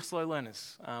 I mean, we're slow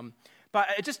learners. But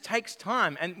it just takes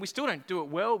time, and we still don't do it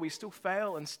well. We still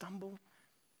fail and stumble.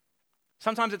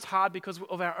 Sometimes it's hard because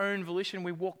of our own volition.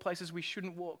 We walk places we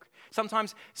shouldn't walk.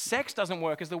 Sometimes sex doesn't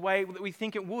work as the way that we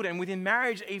think it would. And within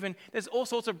marriage even, there's all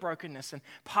sorts of brokenness and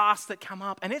pasts that come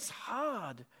up. And it's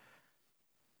hard.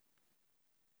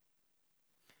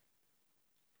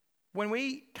 When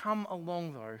we come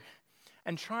along, though,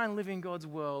 and try and live in God's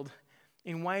world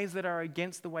in ways that are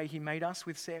against the way He made us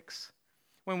with sex,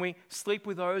 when we sleep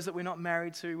with those that we're not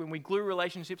married to, when we glue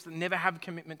relationships that never have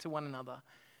commitment to one another,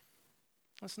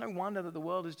 it's no wonder that the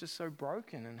world is just so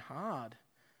broken and hard.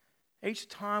 Each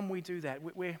time we do that,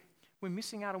 we're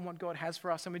missing out on what God has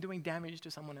for us, and we're doing damage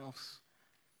to someone else.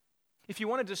 If you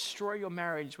want to destroy your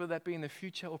marriage, whether that be in the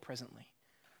future or presently,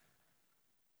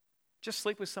 just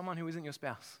sleep with someone who isn't your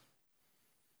spouse.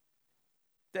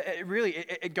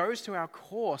 It goes to our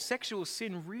core. Sexual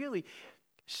sin really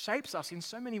shapes us in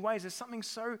so many ways. There's something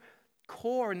so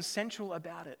core and central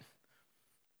about it.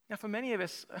 Now, for many of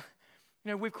us,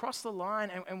 we've crossed the line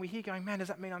and we're here going, man, does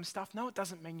that mean I'm stuffed? No, it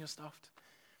doesn't mean you're stuffed.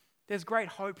 There's great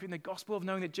hope in the gospel of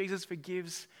knowing that Jesus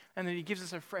forgives and that He gives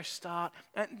us a fresh start.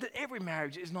 And that every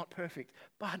marriage is not perfect.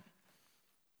 But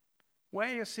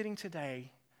where you're sitting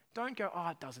today, don't go,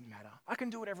 it doesn't matter. I can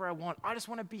do whatever I want. I just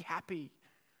want to be happy.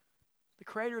 The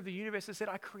creator of the universe has said,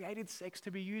 I created sex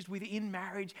to be used within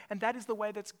marriage, and that is the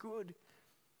way that's good.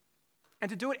 And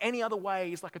to do it any other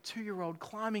way is like a 2-year-old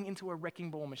climbing into a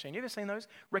wrecking ball machine. You ever seen those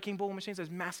wrecking ball machines,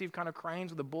 those massive kind of cranes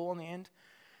with a ball on the end?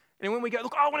 And when we go,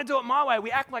 look, I want to do it my way,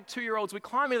 we act like 2-year-olds. We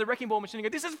climb into the wrecking ball machine and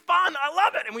go, this is fun, I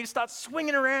love it. And we just start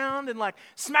swinging around and like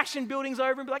smashing buildings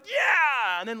over and be like,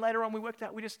 yeah. And then later on we worked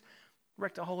out, we just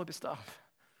wrecked a whole heap of stuff.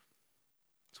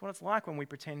 It's what it's like when we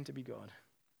pretend to be God.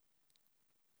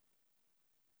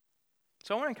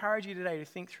 So I want to encourage you today to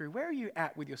think through, where are you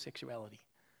at with your sexuality?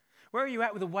 Where are you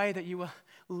at with the way that you are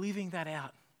living that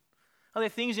out? Are there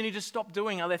things you need to stop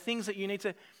doing? Are there things that you need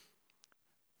to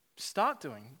start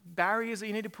doing? Barriers that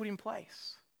you need to put in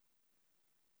place?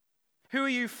 Who are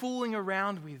you fooling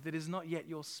around with that is not yet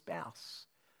your spouse?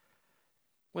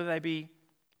 Whether they be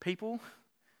people,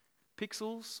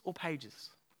 pixels, or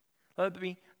pages. Whether it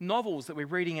be novels that we're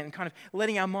reading and kind of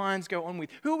letting our minds go on with.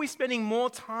 Who are we spending more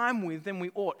time with than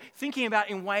we ought? Thinking about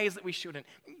in ways that we shouldn't.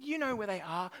 You know where they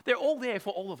are. They're all there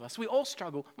for all of us. We all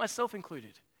struggle, myself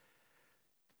included.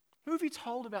 Who have you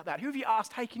told about that? Who have you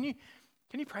asked, hey, can you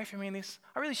pray for me in this?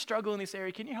 I really struggle in this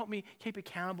area. Can you help me keep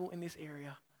accountable in this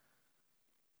area?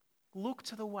 Look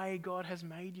to the way God has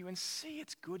made you and see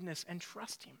its goodness and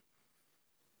trust Him.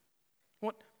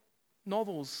 What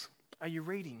novels are you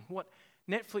reading? What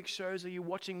Netflix shows are you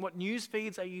watching? What news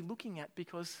feeds are you looking at?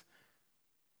 Because,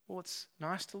 well, it's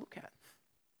nice to look at.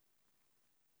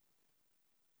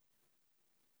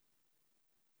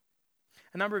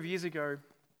 A number of years ago,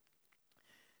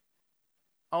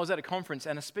 I was at a conference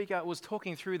and a speaker was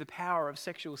talking through the power of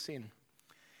sexual sin.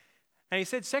 And he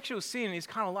said sexual sin is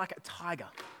kind of like a tiger.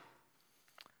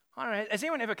 I don't know, has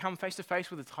anyone ever come face to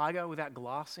face with a tiger without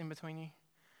glass in between you?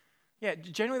 Yeah,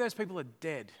 generally those people are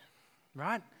dead,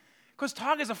 right? Because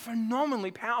tigers are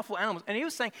phenomenally powerful animals. And he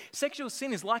was saying sexual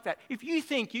sin is like that. If you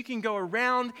think you can go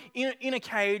around in a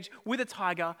cage with a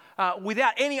tiger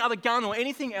without any other gun or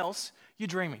anything else, you're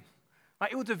dreaming.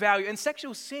 Right? It will devour you. And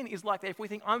sexual sin is like that. If we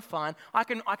think, I'm fine, I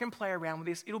can play around with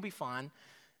this, it'll be fine,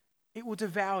 it will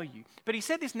devour you. But he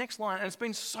said this next line, and it's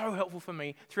been so helpful for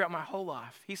me throughout my whole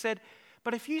life. He said,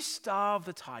 but if you starve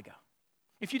the tiger,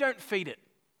 if you don't feed it,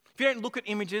 if you don't look at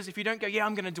images, if you don't go, yeah,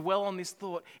 I'm going to dwell on this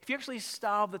thought, if you actually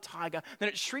starve the tiger, then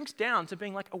it shrinks down to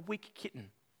being like a weak kitten.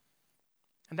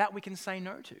 And that we can say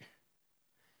no to.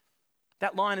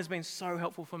 That line has been so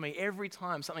helpful for me. Every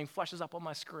time something flashes up on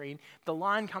my screen, the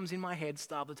line comes in my head,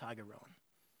 starve the tiger, Rowan.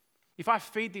 If I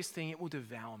feed this thing, it will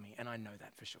devour me, and I know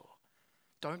that for sure.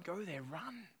 Don't go there,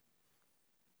 run.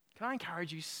 Can I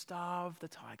encourage you, starve the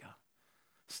tiger.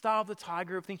 Starve the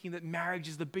tiger of thinking that marriage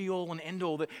is the be-all and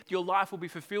end-all, that your life will be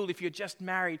fulfilled if you're just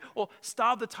married. Or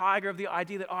starve the tiger of the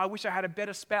idea that, I wish I had a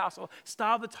better spouse. Or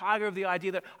starve the tiger of the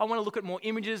idea that I want to look at more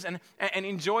images and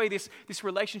enjoy this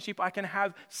relationship I can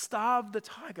have. Starve the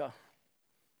tiger.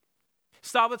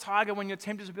 Starve the tiger when you're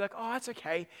tempted to be like, it's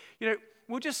okay.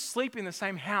 We'll just sleep in the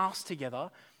same house together.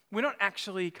 We're not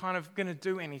actually kind of going to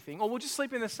do anything. Or we'll just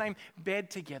sleep in the same bed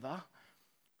together.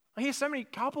 I hear so many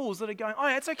couples that are going,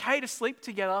 it's okay to sleep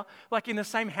together, like in the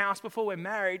same house before we're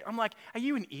married. I'm like, are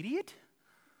you an idiot?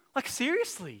 Like,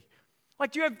 seriously?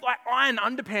 Like, do you have like iron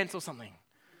underpants or something?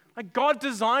 Like, God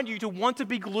designed you to want to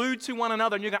be glued to one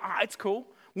another, and you go, it's cool.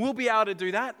 We'll be able to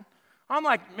do that. I'm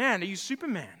like, man, are you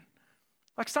Superman?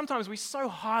 Like sometimes we so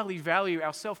highly value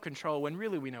our self-control when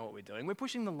really we know what we're doing. We're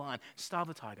pushing the line. Starve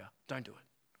the tiger. Don't do it.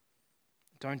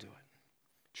 Don't do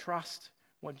it. Trust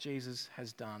what Jesus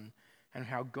has done and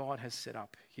how God has set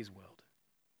up his world.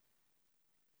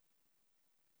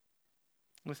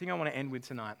 The thing I want to end with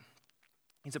tonight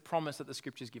is a promise that the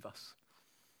scriptures give us.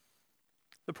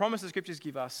 The promise the scriptures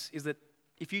give us is that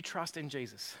if you trust in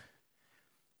Jesus,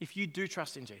 if you do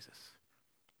trust in Jesus,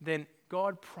 then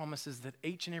God promises that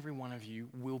each and every one of you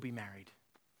will be married.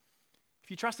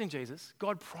 If you trust in Jesus,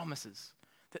 God promises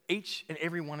that each and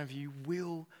every one of you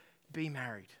will be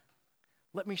married.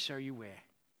 Let me show you where.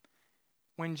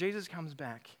 When Jesus comes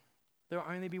back, there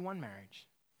will only be one marriage,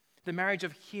 the marriage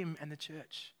of him and the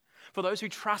church. For those who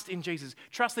trust in Jesus,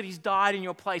 trust that he's died in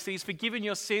your place, that he's forgiven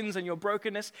your sins and your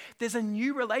brokenness, there's a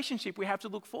new relationship we have to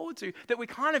look forward to that we're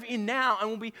kind of in now and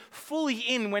will be fully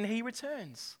in when he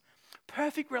returns.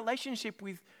 Perfect relationship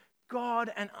with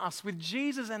God and us, with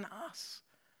Jesus and us.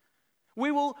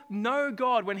 We will know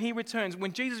God when he returns,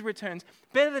 when Jesus returns,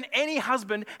 better than any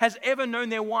husband has ever known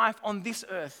their wife on this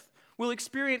earth. We'll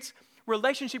experience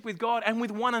relationship with God and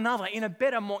with one another in a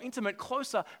better, more intimate,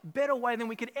 closer, better way than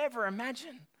we could ever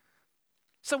imagine.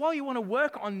 So while you want to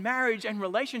work on marriage and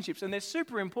relationships, and they're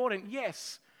super important,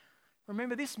 yes,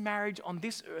 remember this marriage on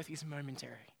this earth is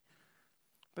momentary.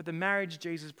 But the marriage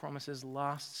Jesus promises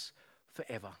lasts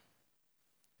forever.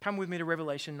 Come with me to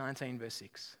Revelation 19, verse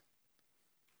 6.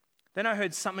 Then I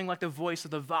heard something like the voice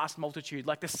of the vast multitude,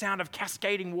 like the sound of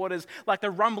cascading waters, like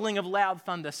the rumbling of loud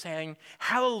thunder, saying,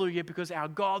 "Hallelujah, because our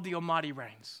God the Almighty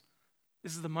reigns."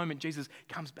 This is the moment Jesus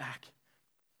comes back.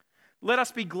 Let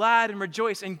us be glad and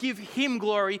rejoice and give him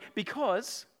glory,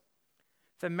 because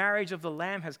the marriage of the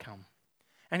Lamb has come,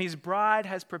 and his bride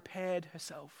has prepared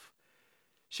herself.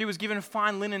 She was given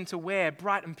fine linen to wear,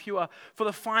 bright and pure, for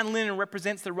the fine linen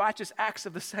represents the righteous acts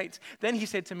of the saints. Then he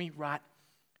said to me, "Write,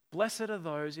 blessed are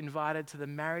those invited to the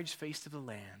marriage feast of the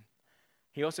Lamb."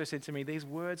 He also said to me, "These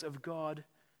words of God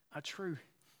are true."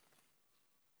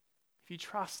 If you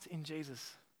trust in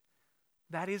Jesus,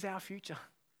 that is our future.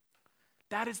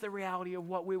 That is the reality of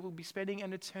what we will be spending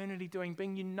an eternity doing,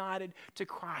 being united to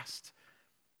Christ.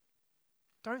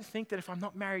 Don't think that if I'm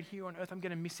not married here on earth, I'm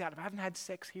going to miss out. If I haven't had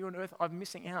sex here on earth, I'm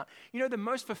missing out. You know, the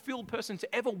most fulfilled person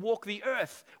to ever walk the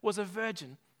earth was a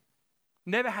virgin.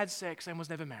 Never had sex and was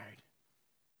never married.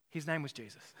 His name was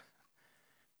Jesus.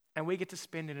 And we get to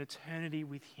spend an eternity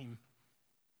with him.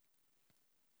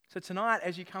 So tonight,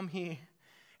 as you come here,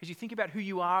 as you think about who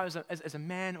you are as a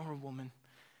man or a woman,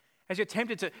 as you're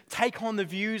tempted to take on the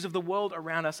views of the world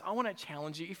around us, I want to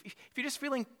challenge you. If you're just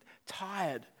feeling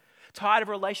tired of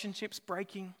relationships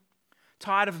breaking,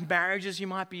 tired of marriages you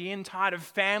might be in, tired of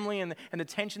family and the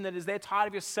tension that is there, tired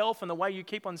of yourself and the way you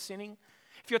keep on sinning,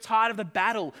 if you're tired of the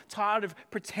battle, tired of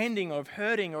pretending or of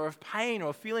hurting or of pain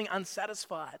or feeling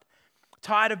unsatisfied,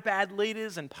 tired of bad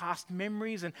leaders and past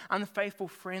memories and unfaithful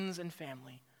friends and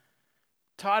family,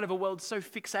 tired of a world so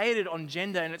fixated on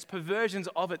gender and its perversions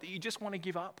of it that you just want to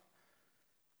give up,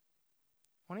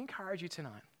 I want to encourage you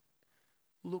tonight,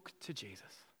 look to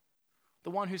Jesus, the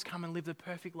one who's come and lived a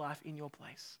perfect life in your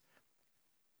place,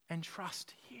 and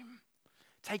trust him.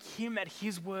 Take him at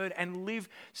his word and live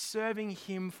serving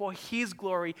him for his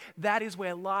glory. That is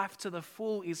where life to the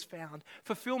full is found.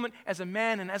 Fulfillment as a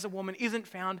man and as a woman isn't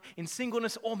found in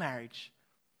singleness or marriage.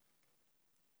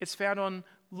 It's found on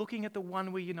looking at the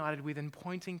one we're united with and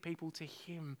pointing people to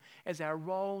him, as our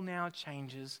role now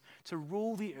changes to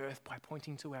rule the earth by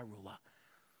pointing to our ruler.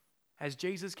 As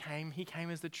Jesus came, he came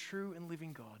as the true and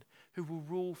living God who will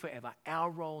rule forever.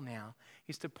 Our role now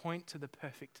is to point to the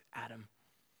perfect Adam.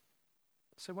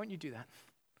 So won't you do that?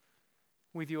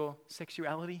 With your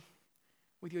sexuality,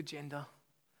 with your gender,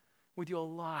 with your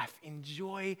life.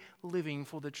 Enjoy living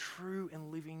for the true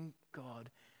and living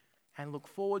God, and look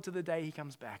forward to the day he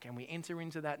comes back and we enter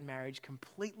into that marriage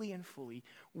completely and fully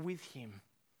with him.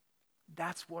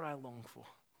 That's what I long for.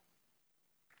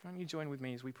 Why don't you join with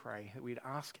me as we pray that we'd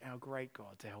ask our great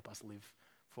God to help us live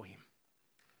for him.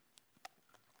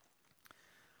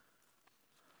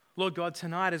 Lord God,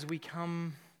 tonight as we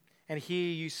come and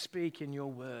hear you speak in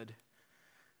your word,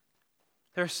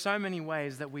 there are so many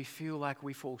ways that we feel like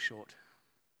we fall short.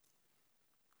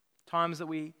 Times that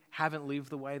we haven't lived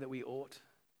the way that we ought.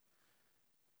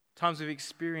 Times we've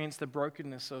experienced the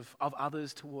brokenness of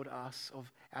others toward us,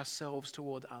 of ourselves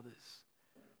toward others.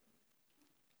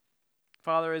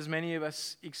 Father, as many of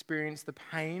us experience the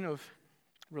pain of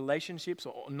relationships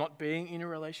or not being in a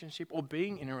relationship or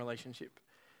being in a relationship,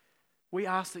 we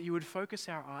ask that you would focus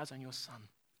our eyes on your Son,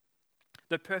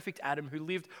 the perfect Adam who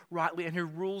lived rightly and who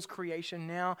rules creation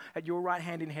now at your right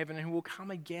hand in heaven and who will come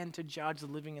again to judge the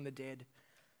living and the dead.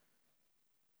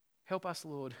 Help us,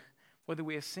 Lord, whether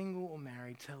we are single or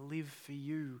married, to live for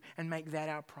you and make that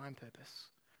our prime purpose.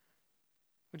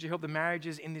 Would you help the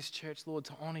marriages in this church, Lord,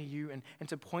 to honor you and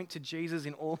to point to Jesus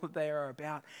in all that they are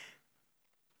about?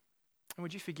 And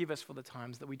would you forgive us for the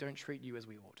times that we don't treat you as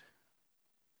we ought?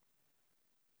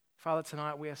 Father,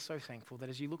 tonight we are so thankful that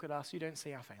as you look at us, you don't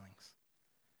see our failings,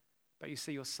 but you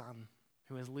see your Son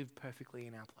who has lived perfectly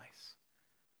in our place.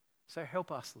 So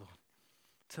help us, Lord,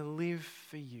 to live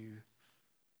for you,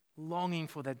 longing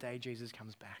for that day Jesus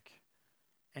comes back,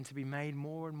 and to be made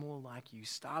more and more like you,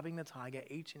 starving the tiger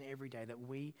each and every day that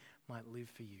we might live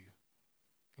for you.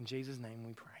 In Jesus' name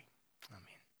we pray. Amen.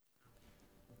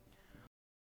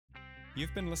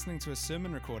 You've been listening to a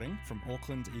sermon recording from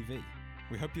Auckland EV.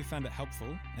 We hope you found it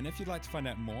helpful, and if you'd like to find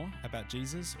out more about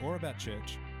Jesus or about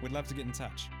church, we'd love to get in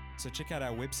touch. So check out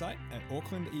our website at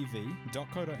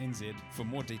aucklandev.co.nz for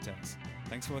more details.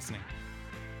 Thanks for listening.